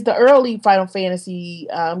 3s, the early Final Fantasy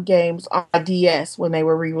games on DS when they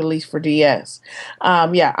were re-released for DS.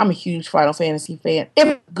 I'm a huge Final Fantasy fan.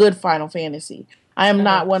 It's a good Final Fantasy. I am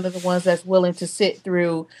not one of the ones that's willing to sit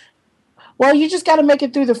through. Well, you just got to make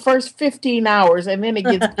it through the first 15 hours, and then it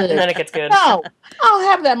gets good. And then it gets good. No, I don't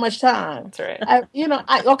have that much time. That's right. I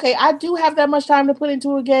do have that much time to put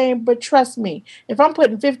into a game, but trust me, if I'm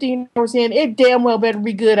putting 15 hours in, it damn well better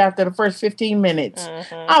be good after the first 15 minutes.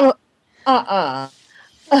 Oh,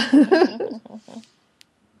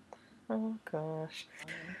 gosh.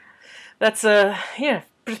 That's,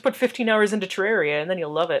 just put 15 hours into Terraria, and then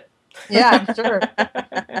you'll love it. Yeah, I'm sure.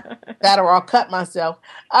 That or I'll cut myself.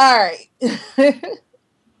 All right.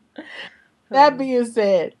 That being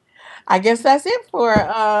said, I guess that's it for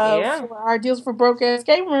our deals for broke ass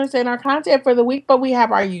gamers and our content for the week. But we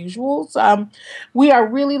have our usuals. We are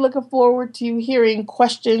really looking forward to hearing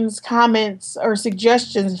questions, comments, or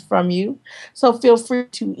suggestions from you. So feel free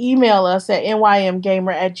to email us at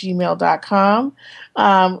nymgamer@gmail.com.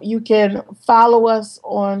 You can follow us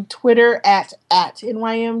on Twitter at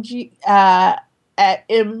nymg at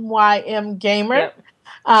nymgamer.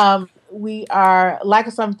 Yep. We are like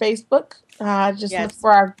us on Facebook. Look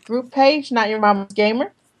for our group page, Not Your Mama's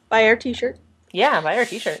Gamer. Buy our t-shirt. Yeah, buy our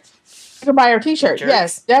t-shirt. You can buy our t-shirt.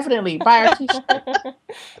 Yes, definitely. Buy our t-shirt.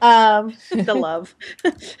 The love.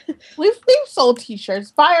 We've sold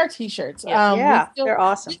t-shirts. Buy our t-shirts. They're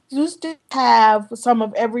awesome. We still have some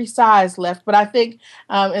of every size left, but I think,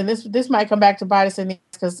 and this might come back to bite us in the ass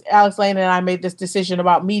because Alex Lane and I made this decision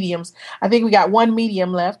about mediums. I think we got one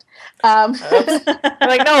medium left. Like,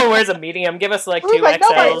 no one wears a medium. Give us like 2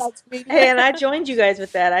 XLs. Hey, and I joined you guys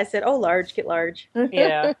with that. I said, "Oh, large, get large."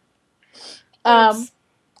 Yeah.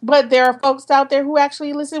 But there are folks out there who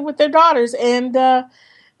actually listen with their daughters, and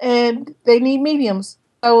they need mediums.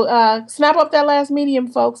 So snap up that last medium,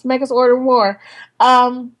 folks. Make us order more.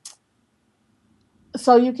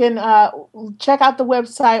 So you can check out the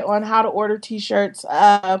website on how to order t-shirts.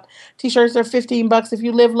 T-shirts are $15. If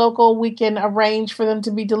you live local, we can arrange for them to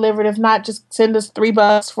be delivered. If not, just send us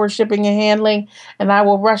 $3 for shipping and handling, and I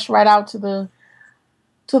will rush right out to the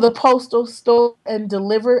postal store and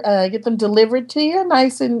get them delivered to you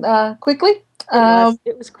nice and quickly.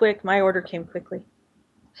 It was quick. My order came quickly.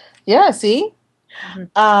 Yeah, see?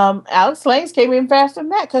 Mm-hmm. Alex Lane's came in faster than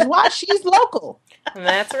that because why? She's local.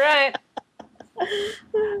 That's right.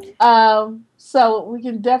 So we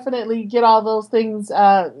can definitely get all those things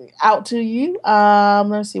out to you.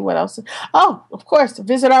 Let's see what else. Oh, of course,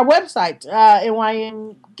 visit our website,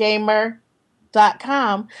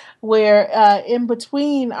 nymgamer.com, where in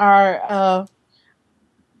between our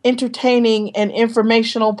entertaining and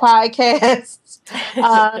informational podcasts,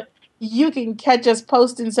 you can catch us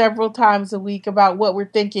posting several times a week about what we're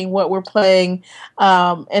thinking, what we're playing,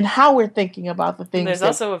 and how we're thinking about the things. There's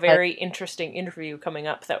also a very interesting interview coming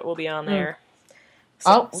up that will be on there.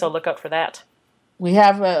 So look out for that. We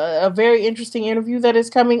have a very interesting interview that is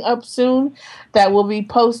coming up soon that will be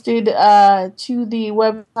posted to the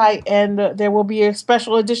website, and there will be a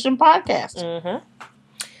special edition podcast. Mm-hmm.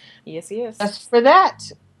 Yes. That's for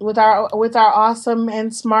that with our awesome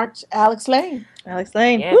and smart Alex Lane. Alex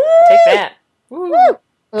Lane. Yeah, take that. Woo!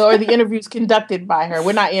 or the interviews conducted by her.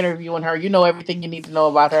 We're not interviewing her. You know everything you need to know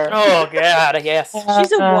about her. Oh, God, yes.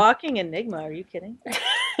 She's a walking enigma. Are you kidding?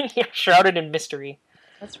 Shrouded in mystery.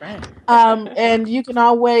 That's right. And you can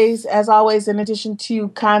always, as always, in addition to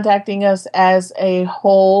contacting us as a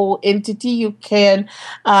whole entity, you can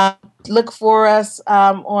look for us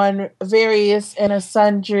on various and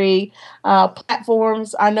sundry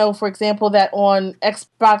platforms. I know, for example, that on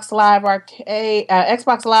Xbox Live Arcade,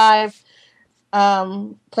 Xbox Live,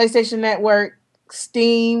 PlayStation Network,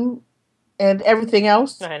 Steam, and everything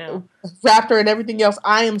else. I know. Raptor and everything else.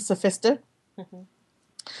 I am Sophista. Mm-hmm.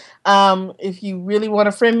 If you really want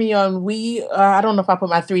to friend me on Wii, I don't know if I put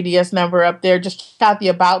my 3DS number up there. Just check out the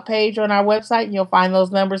About page on our website, and you'll find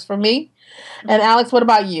those numbers for me. And Alex, what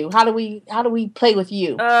about you? How do we play with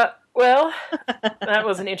you? Well, that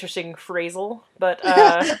was an interesting phrasal, but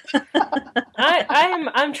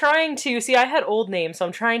I'm trying to see. I had old names, so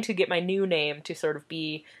I'm trying to get my new name to sort of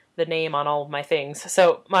be the name on all of my things.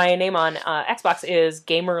 So my name on Xbox is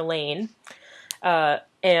Gamer Lane.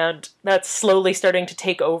 And that's slowly starting to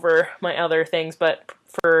take over my other things. But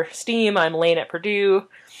for Steam, I'm Lane at Purdue.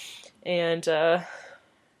 And I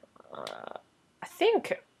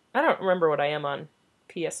don't remember what I am on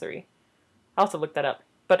PS3. I'll have to look that up.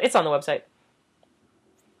 But it's on the website.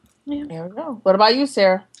 Yeah. There we go. What about you,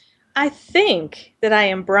 Sarah? I think that I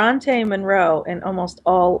am Bronte Monroe in almost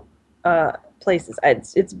all places.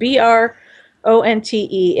 It's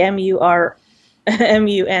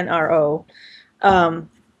BRONTEMUNRO.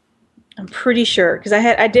 I'm pretty sure because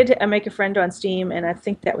I did make a friend on Steam, and I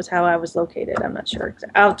think that was how I was located. I'm not sure.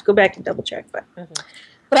 I'll have to go back and double check, but. Mm-hmm.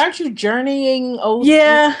 But aren't you journeying?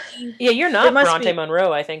 Yeah, you're not Bronte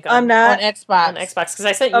Monroe. I think I'm not on Xbox. On Xbox because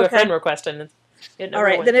I sent you a friend request and it all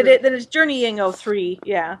right. Then it's journeying 03.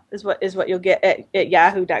 Yeah, is what you'll get at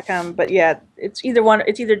yahoo.com. But yeah, it's either one.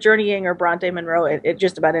 It's either journeying or Bronte Monroe. It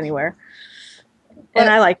just about anywhere. And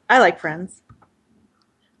I like friends.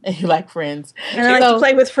 And you like friends. And I like to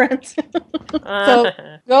play with friends. So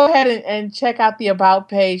go ahead and check out the About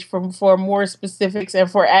page for more specifics and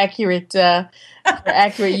for accurate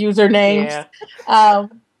usernames. Yeah.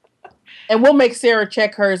 And we'll make Sarah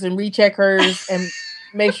check hers and recheck hers and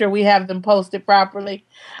make sure we have them posted properly.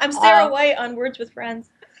 I'm Sarah White on Words with Friends.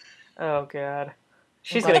 Oh, God.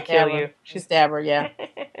 She's going to kill you. She's stab her, yeah.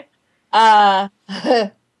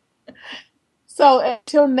 So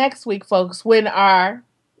until next week, folks, when our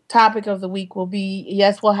topic of the week will be,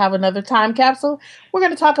 yes, we'll have another time capsule. We're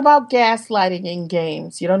going to talk about gaslighting in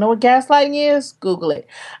games. You don't know what gaslighting is? Google it.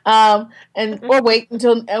 Or wait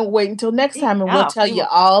until next time, and we'll tell you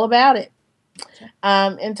all about it.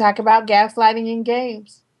 And talk about gaslighting in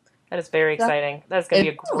games. That is very exciting. That's going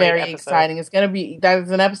to be a great very episode. Exciting. That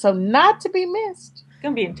is an episode not to be missed. It's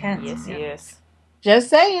going to be intense. Yes. Just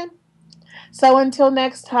saying. So until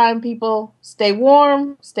next time, people, stay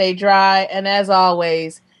warm, stay dry, and as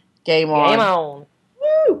always, game on. Game on.